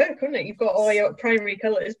 it would work, wouldn't it? You've got all your primary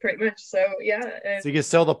colours pretty much. So yeah. So you can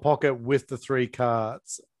sell the pocket with the 3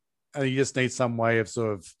 carts, and you just need some way of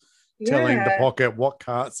sort of telling the pocket what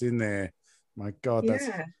cart's in there. My God, that's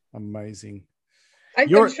amazing. I'm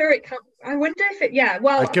sure it can. I wonder if it. Yeah,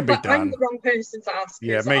 well, it can be done. I'm the wrong person to ask.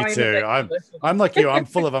 Yeah, me too. I'm like you. I'm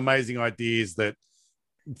full of amazing ideas that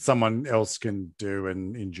someone else can do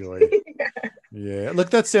and enjoy. Yeah. Look,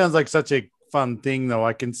 that sounds like such a fun thing, though.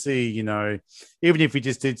 I can see, even if you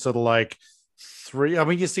just did sort of like 3. I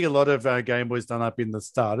mean, you see a lot of Game Boys done up in the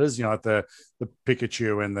starters, like the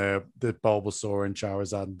Pikachu and the Bulbasaur and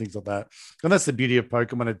Charizard and things like that. And that's the beauty of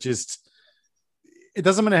Pokemon. It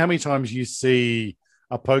doesn't matter how many times you see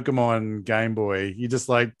a Pokemon Game Boy, you're just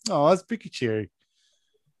like, oh, it's Pikachu.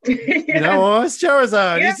 Oh, it's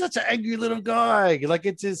Charizard. He's such an angry little guy. Like,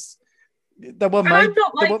 it's just I'm not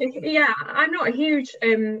a huge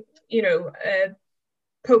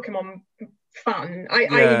Pokemon fan.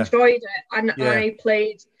 I enjoyed it, and I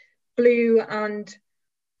played Blue and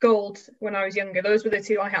Gold when I was younger. Those were the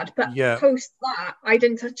 2 I had. But post that, I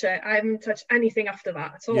didn't touch it. I haven't touched anything after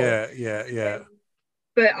that at all. Yeah.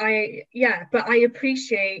 But I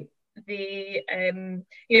appreciate the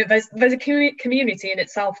there's a community in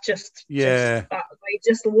itself just that. I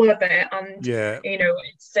just love it, and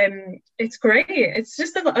it's great. It's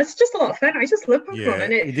just a lot of fun. I just love Pokemon,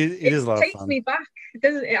 and it is a lot of fun. It takes me back,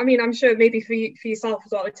 doesn't it? I mean, I'm sure maybe for yourself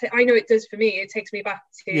as well. I know it does for me. It takes me back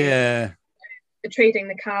to trading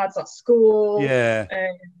the cards at school.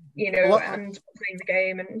 And playing the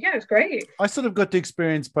game, and it's great. I sort of got to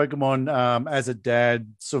experience Pokemon as a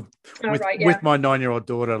dad, sort of with my 9-year-old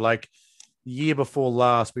daughter. Like the year before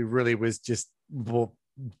last, we really was just bought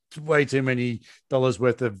way too many dollars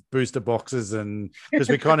worth of booster boxes, and because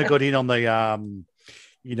we kind of got in on the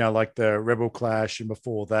like the Rebel Clash, and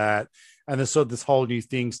before that, and there's sort of this whole new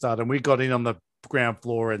thing started, and we got in on the ground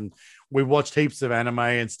floor, and we watched heaps of anime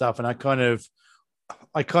and stuff, and I kind of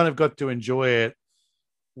got to enjoy it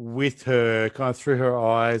with her, kind of through her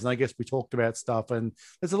eyes. And I guess we talked about stuff, and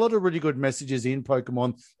there's a lot of really good messages in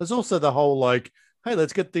Pokemon. There's also the whole like, hey,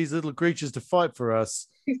 let's get these little creatures to fight for us,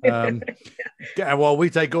 while we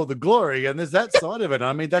take all the glory. And there's that side of it.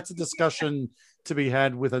 I mean, that's a discussion to be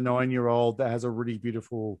had with a 9-year-old that has a really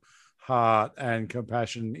beautiful heart and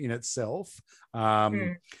compassion in itself.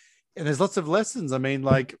 And there's lots of lessons. I mean,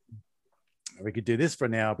 like, we could do this for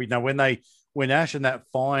now, but when Ash and that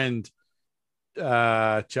find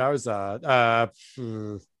Charmander,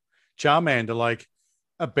 like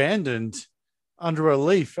abandoned under a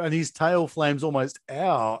leaf, and his tail flames almost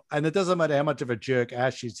out, and it doesn't matter how much of a jerk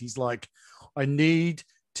Ash is, he's like, I need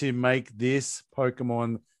to make this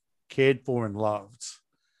Pokemon cared for and loved.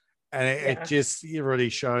 And it really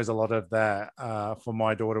shows a lot of that. For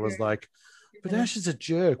my daughter was like, but Ash is a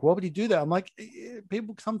jerk. Why would he do that? I'm like,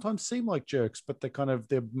 people sometimes seem like jerks, but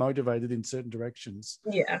they're motivated in certain directions.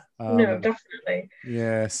 Yeah, no, definitely.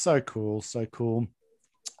 Yeah, so cool.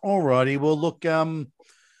 All righty. Well, look,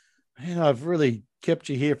 I've really kept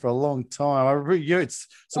you here for a long time. It's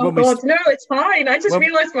fine. I just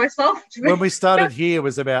realised myself. When we started here, it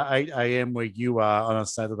was about 8 a.m. where you are on a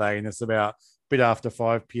Saturday, and it's about a bit after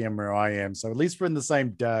 5 p.m. where I am. So at least we're in the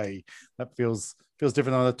same day. That feels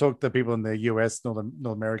different. When I talk to people in the US, North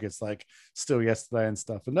America, it's like still yesterday and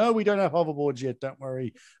stuff. And no, we don't have hoverboards yet. Don't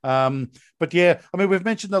worry. But yeah, I mean, we've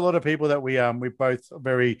mentioned a lot of people that we both are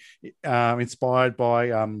very inspired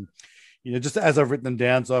by. Just as I've written them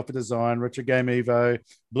down, Zypher Design, Retro Game Evo,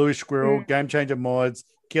 Bluish Squirrel, Game Changer Mods,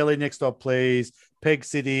 Kelly Next Stop Please, Peg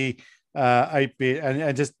City, 8-Bit,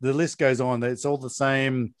 and just the list goes on. It's all the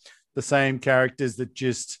same characters that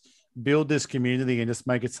just build this community and just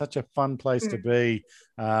make it such a fun place to be.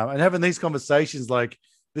 And having these conversations, like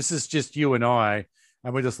this is just you and I,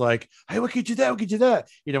 and we're just like, hey, we could do that.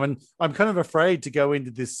 And I'm kind of afraid to go into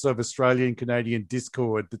this sort of Australian Canadian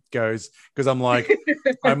Discord that goes, because I'm like,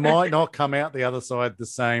 I might not come out the other side the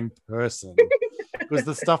same person, because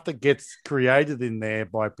the stuff that gets created in there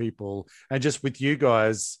by people and just with you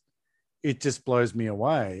guys, it just blows me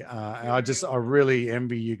away. And I really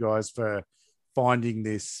envy you guys for finding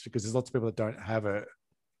this, because there's lots of people that don't have it.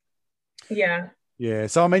 Yeah.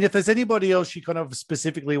 So I mean, if there's anybody else you kind of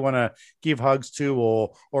specifically want to give hugs to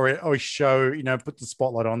or show, put the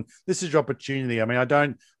spotlight on, this is your opportunity. I mean, I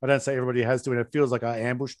don't say everybody has to, and it feels like I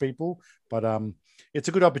ambush people, but it's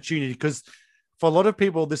a good opportunity, because for a lot of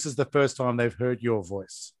people, this is the first time they've heard your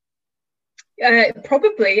voice.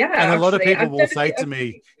 Probably, yeah. And a lot of people will say to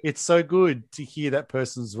me, it's so good to hear that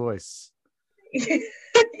person's voice. Yeah,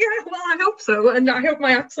 well, I hope so. And I hope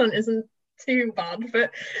my accent isn't too bad. But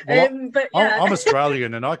yeah. I'm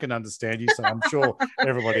Australian and I can understand you, so I'm sure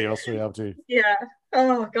everybody else will be able to. Yeah.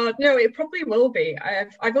 Oh, God. No, it probably will be.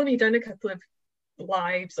 I've only done a couple of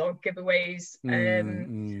lives or giveaways,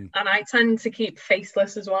 and I tend to keep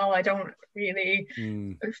faceless as well. I don't really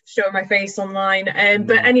show my face online,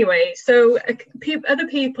 but anyway, so other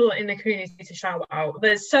people in the community to shout out,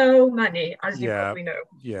 there's so many, as you probably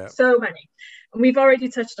know, so many, and we've already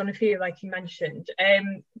touched on a few like you mentioned,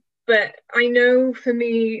 but I know for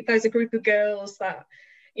me there's a group of girls that,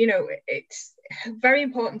 you know, it's very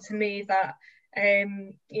important to me that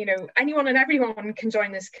you know, anyone and everyone can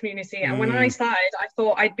join this community. And when I started, I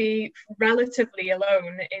thought I'd be relatively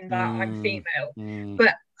alone in that I'm female,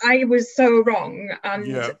 but I was so wrong, and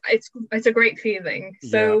it's a great feeling.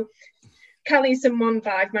 So Kelly's someone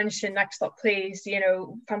that I've mentioned, Next Up Please, you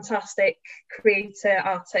know, fantastic creator,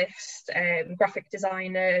 artist, graphic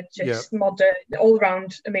designer, just modern, all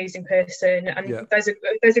around amazing person. And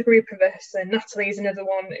there's a group of us, and Natalie's another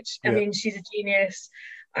one. I mean, she's a genius.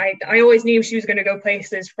 I always knew she was going to go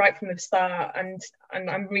places right from the start, and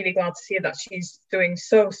I'm really glad to see that she's doing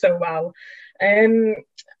so well.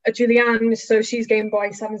 Julianne, so she's Game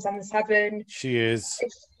Boy 777. She is.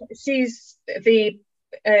 She's the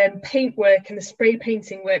paint work and the spray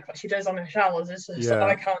painting work that she does on her shells is just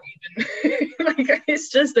I can't even like, it's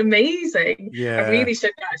just amazing. I really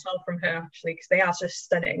should get a shell from her actually, because they are just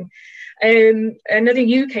stunning. Another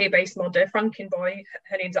UK based modder, Frankenboy,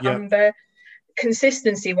 her name's Amber.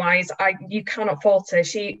 Consistency wise, you cannot fault her.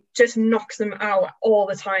 She just knocks them out all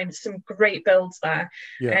the time. Some great builds there.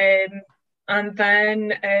 And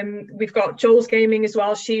then we've got Joel's Gaming as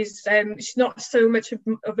well. She's not so much of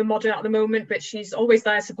a modern at the moment, but she's always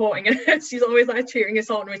there supporting us. She's always there cheering us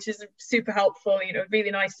on, which is super helpful, you know,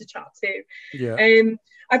 really nice to chat to.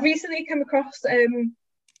 I've recently come across a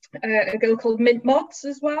girl called Mint Mods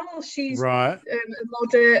as well. She's a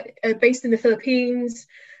modder based in the Philippines.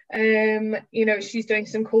 You know, she's doing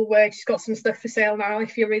some cool work. She's got some stuff for sale now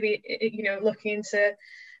if you're really, you know, looking into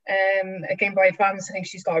a Game Boy Advance. I think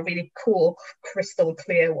she's got a really cool crystal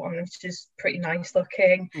clear one, which is pretty nice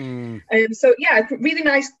looking. So yeah, really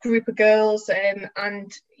nice group of girls,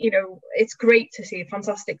 and you know, it's great to see,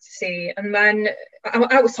 fantastic to see. And then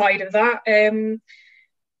outside of that, TL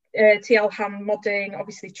Ham Modding,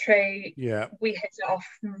 obviously Trey, we hit it off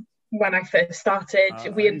when I first started.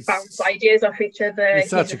 We had bounced ideas off each other. He's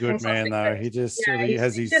such a good man, though. He just really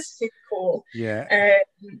has his... just super cool.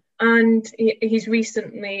 And he's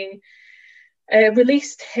recently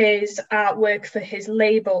released his artwork for his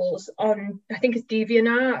labels on, I think it's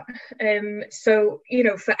DeviantArt. So, you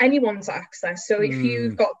know, for anyone to access. So if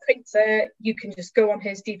you've got a printer, you can just go on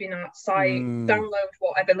his DeviantArt site, download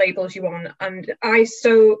whatever labels you want. And I've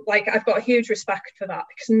got a huge respect for that,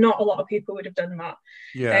 because not a lot of people would have done that.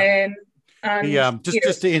 And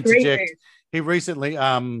just to interject, he recently,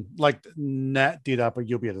 like Nat did up, or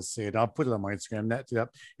you'll be able to see it. I'll put it on my Instagram. Nat did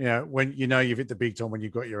up, you know, when you know you've hit the big time when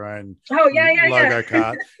you've got your own logo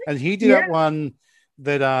card, and he did up one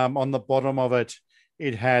that on the bottom of it,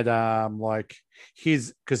 it had like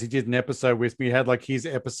his, because he did an episode with me, he had like his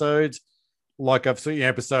episode, like I've seen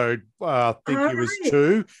episode, I think it was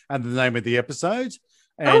 2, and the name of the episode,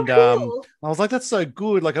 and cool. I was like, that's so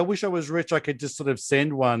good. Like, I wish I was rich. I could just sort of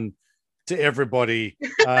send one to everybody.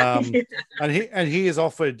 And he has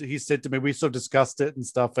offered, he said to me, we sort of discussed it and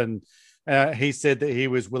stuff, and he said that he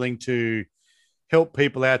was willing to help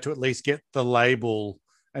people out to at least get the label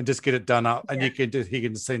and just get it done up, and he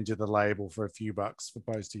can send you the label for a few bucks for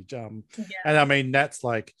postage. And I mean, that's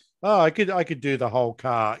like, oh, I could do the whole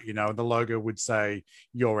car, you know, and the logo would say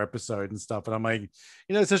your episode and stuff. And I mean,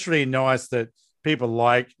 you know, it's just really nice that people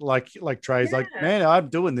like Trey's like, man, I'm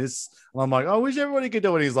doing this. And I'm like, I wish everybody could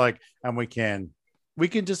do it. He's like, and we can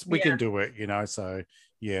do it, you know? So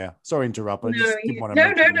yeah, sorry to interrupt. I just didn't want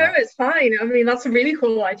to No, it's fine. I mean, that's a really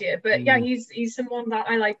cool idea. But yeah, he's someone that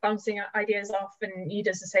I like bouncing ideas off, and he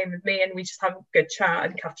does the same with me, and we just have a good chat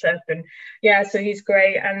and catch up. And yeah, so he's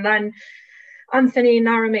great. And then Anthony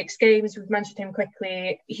Nara Makes Games, we've mentioned him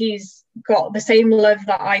quickly. He's got the same love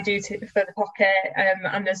that I do for the Pocket,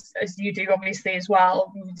 and as you do obviously as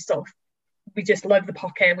well. We just love the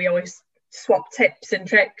Pocket. We always swap tips and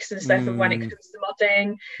tricks and stuff when it comes to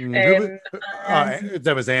modding.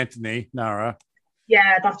 That was Anthony Nara.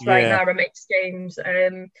 Yeah, that's right. Nara Makes Games,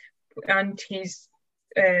 and he's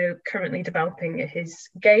currently developing his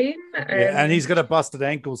game. And he's got a busted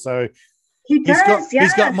ankle, so He does,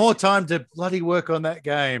 he's got more time to bloody work on that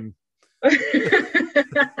game.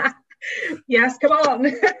 Yes, come on.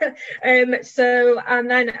 And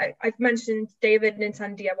then I've mentioned David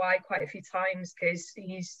Nintendo DIY quite a few times because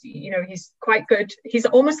he's quite good. He's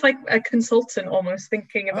almost like a consultant, almost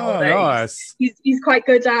thinking about it. Nice. He's quite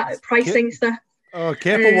good at pricing stuff. Oh,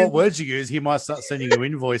 careful what words you use. He might start sending you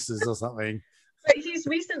invoices or something. But he's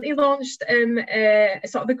recently launched a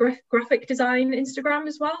sort of a graphic design Instagram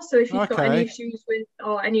as well. So if you've got any issues with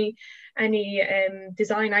or any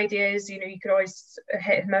design ideas, you could always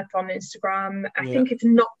hit him up on Instagram. I think it's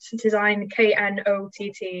Knott Design,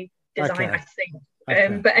 KNOTT Design, I think.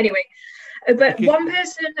 But anyway, one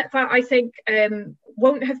person that I think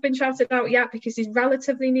won't have been shouted out yet because he's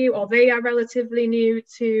relatively new, or they are relatively new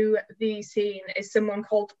to the scene, is someone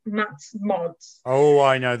called Matt Mods. Oh,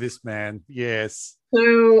 I know this man. Yes.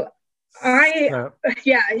 So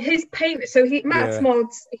his paint. So Matt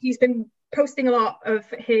Mods. He's been posting a lot of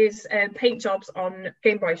his paint jobs on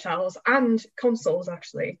Game Boy shells and consoles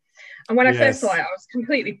actually. And when I first saw it, I was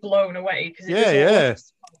completely blown away because it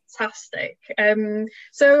was fantastic.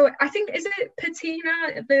 So I think, is it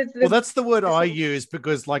patina? Well, that's the word I use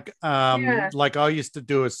because like I used to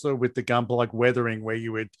do it sort of with the Gunpla, like weathering, where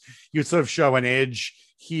you'd sort of show an edge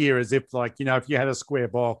here as if like, if you had a square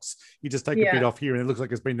box, you just take a bit off here and it looks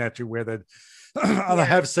like it's been naturally weathered. And I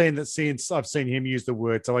have seen that since I've seen him use the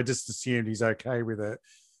word, so I just assumed he's okay with it.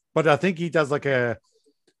 But I think he does like a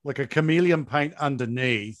chameleon paint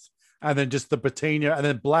underneath, and then just the patina, and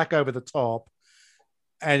then black over the top,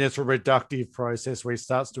 and it's a reductive process where he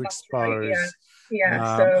starts to expose.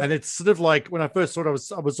 Right, and it's sort of like when I first saw it,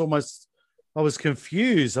 I was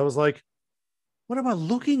confused. I was like, what am I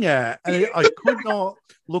looking at? And I could not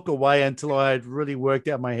look away until I had really worked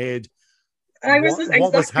out in my head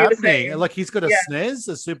what was happening. Like, he's got a SNES,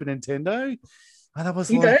 a Super Nintendo, and I was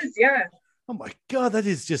does, oh my god, that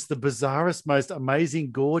is just the bizarrest, most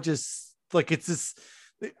amazing, gorgeous. Like, it's just,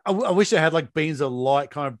 I wish I had like beams of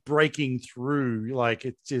light kind of breaking through. Like,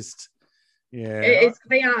 it's just, they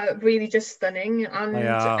are really just stunning. And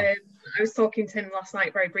I was talking to him last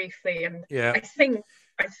night very briefly, and I think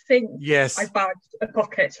yes, I bagged a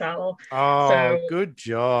pocket shell. Oh, so, good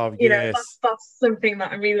job. That's something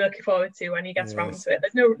that I'm really looking forward to when he gets around to it.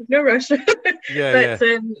 There's no rush. No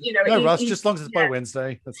rush, just as long as it's by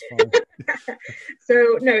Wednesday. That's fine.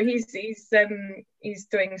 So no, he's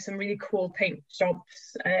doing some really cool paint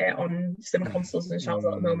jobs on some consoles and shells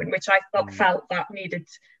at the moment, which I felt that needed.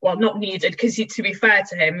 Well, not needed, because to be fair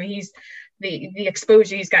to him, he's the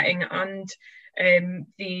exposure he's getting and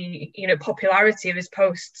the popularity of his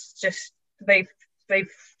posts, just they've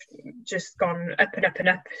just gone up and up and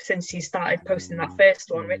up since he started posting that first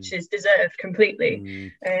one, which is deserved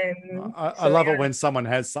completely. I love it when someone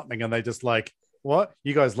has something and they just like, what,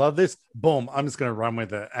 you guys love this, boom, I'm just going to run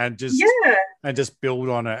with it and just build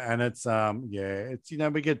on it. And it's it's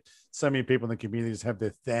we get so many people in the community just have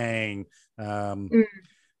their thing.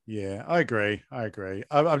 Yeah, I agree.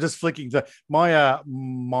 I'm just flicking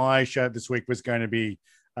my show this week was going to be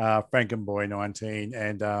Frankenboy 19,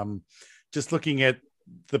 and just looking at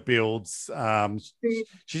the builds,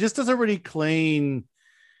 she just doesn't really clean.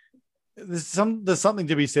 There's something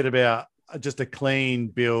to be said about just a clean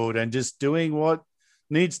build and just doing what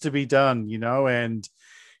needs to be done, and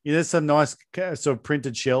there's some nice sort of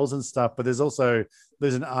printed shells and stuff, but there's an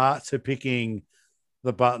art to picking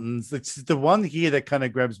the buttons. It's the one here that kind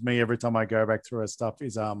of grabs me every time I go back through her stuff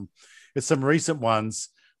is it's some recent ones,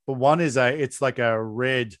 but one is it's like a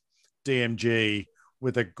red DMG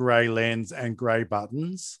with a gray lens and gray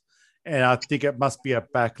buttons, and I think it must be a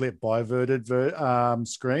backlit biverted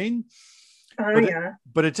screen.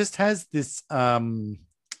 But it just has this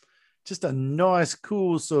just a nice,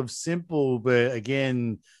 cool, sort of simple, but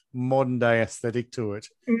again, modern day aesthetic to it.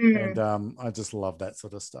 And I just love that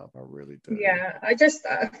sort of stuff. I really do. I just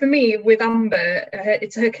for me with Amber,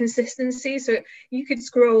 it's her consistency. So you could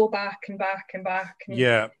scroll back and back and back,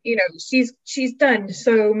 and she's done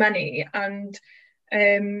so many, and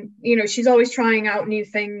she's always trying out new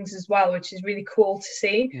things as well, which is really cool to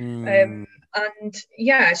see. And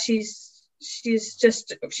she's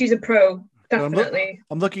a pro, definitely.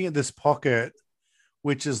 I'm looking at this pocket,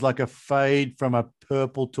 which is like a fade from a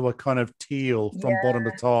purple to a kind of teal from bottom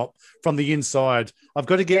to top from the inside. I've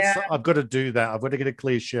got to do that. I've got to get a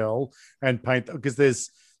clear shell and paint, because there's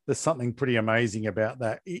something pretty amazing about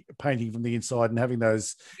that painting from the inside and having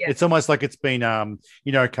those. It's almost like it's been, a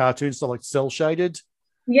cartoon style, like cell shaded.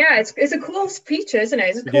 Yeah, it's a cool feature, isn't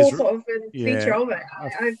it? It's a It cool is, sort of yeah. feature of it. I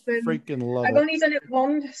I've freaking love I've it. only done it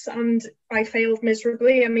once and I failed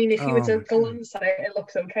miserably. I mean, if you were Oh to my God. glance at it, it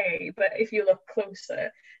looks okay, but if you look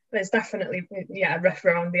closer, there's definitely rough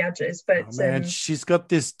around the edges. But Oh man, she's got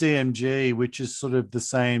this DMG, which is sort of the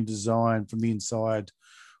same design from the inside,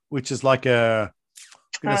 which is like a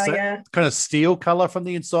gonna say yeah. kind of steel color from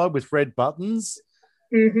the inside with red buttons.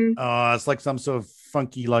 Mm-hmm. It's like some sort of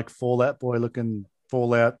funky, like Fallout Boy looking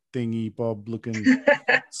Fallout thingy Bob looking.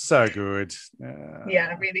 So good.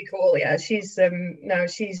 Yeah, really cool. Yeah, she's no,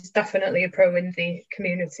 she's definitely a pro in the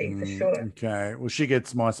community for sure. Okay. Well, she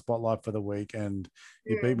gets my spotlight for the week, and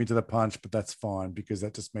you beat me to the punch, but that's fine because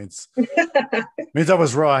that just means I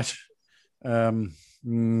was right. Um,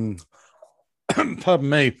 Pardon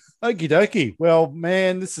me. Okie dokie. Well,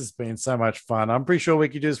 man, this has been so much fun. I'm pretty sure we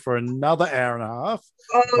could do this for another hour and a half.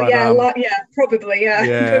 Oh But yeah, a lot. Yeah, probably. Yeah,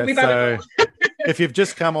 yeah. we So better if you've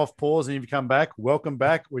just come off pause and you've come back, welcome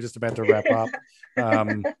back. We're just about to wrap up.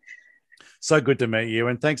 So good to meet you,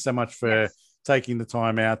 and thanks so much for taking the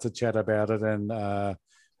time out to chat about it. And oh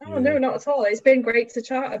no, not at all. It's been great to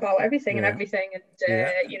chat about everything and everything,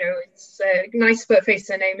 and you know, it's nice to put a face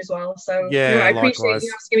to a name as well. So no, I appreciate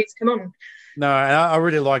you asking me to come on. No, I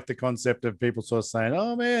really like the concept of people sort of saying,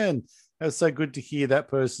 "Oh man, that's so good to hear that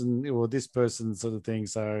person or this person," sort of thing.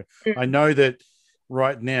 So I know that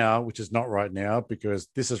right now, which is not right now because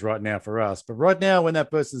this is right now for us, but right now when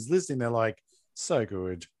that person's listening, they're like, "So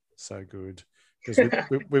good, so good," because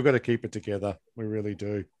we've got to keep it together. We really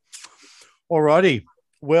do. All righty.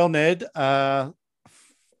 Well, Ned, I'm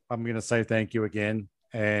going to say thank you again,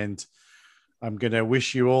 and I'm going to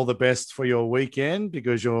wish you all the best for your weekend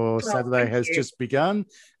because your Saturday has just begun,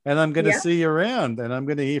 and I'm going to see you around, and I'm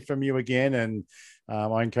going to hear from you again. And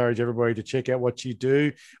I encourage everybody to check out what you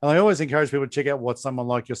do. And I always encourage people to check out what someone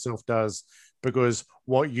like yourself does, because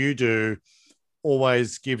what you do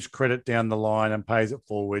always gives credit down the line and pays it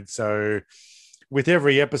forward. So with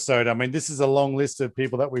every episode, I mean, this is a long list of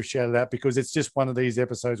people that we've shouted out because it's just one of these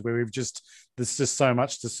episodes where there's just so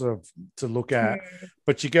much to sort of to look at.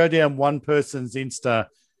 But you go down one person's Insta,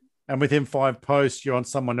 and within 5 posts, you're on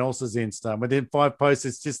someone else's Insta. And within 5 posts,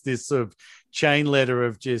 it's just this sort of chain letter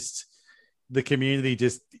of just the community.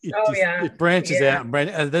 It branches out and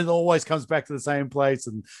then it always comes back to the same place,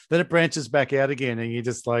 and then it branches back out again. And you're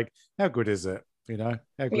just like, how good is it? You know,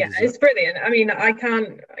 how good is it? It's brilliant. I mean, I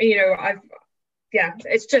can't, you know,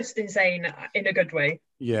 it's just insane in a good way.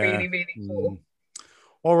 Yeah. Really, really cool.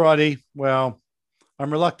 All righty. Well,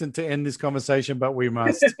 I'm reluctant to end this conversation, but we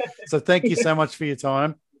must. So thank you so much for your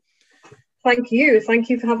time. Thank you. Thank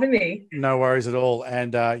you for having me. No worries at all.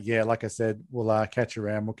 And like I said, we'll catch you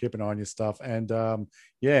around. We'll keep an eye on your stuff. And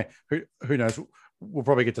who knows? We'll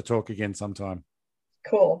probably get to talk again sometime.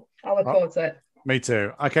 Cool. I look forward to it. Me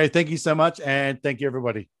too. Okay. Thank you so much. And thank you,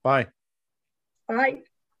 everybody. Bye. Bye.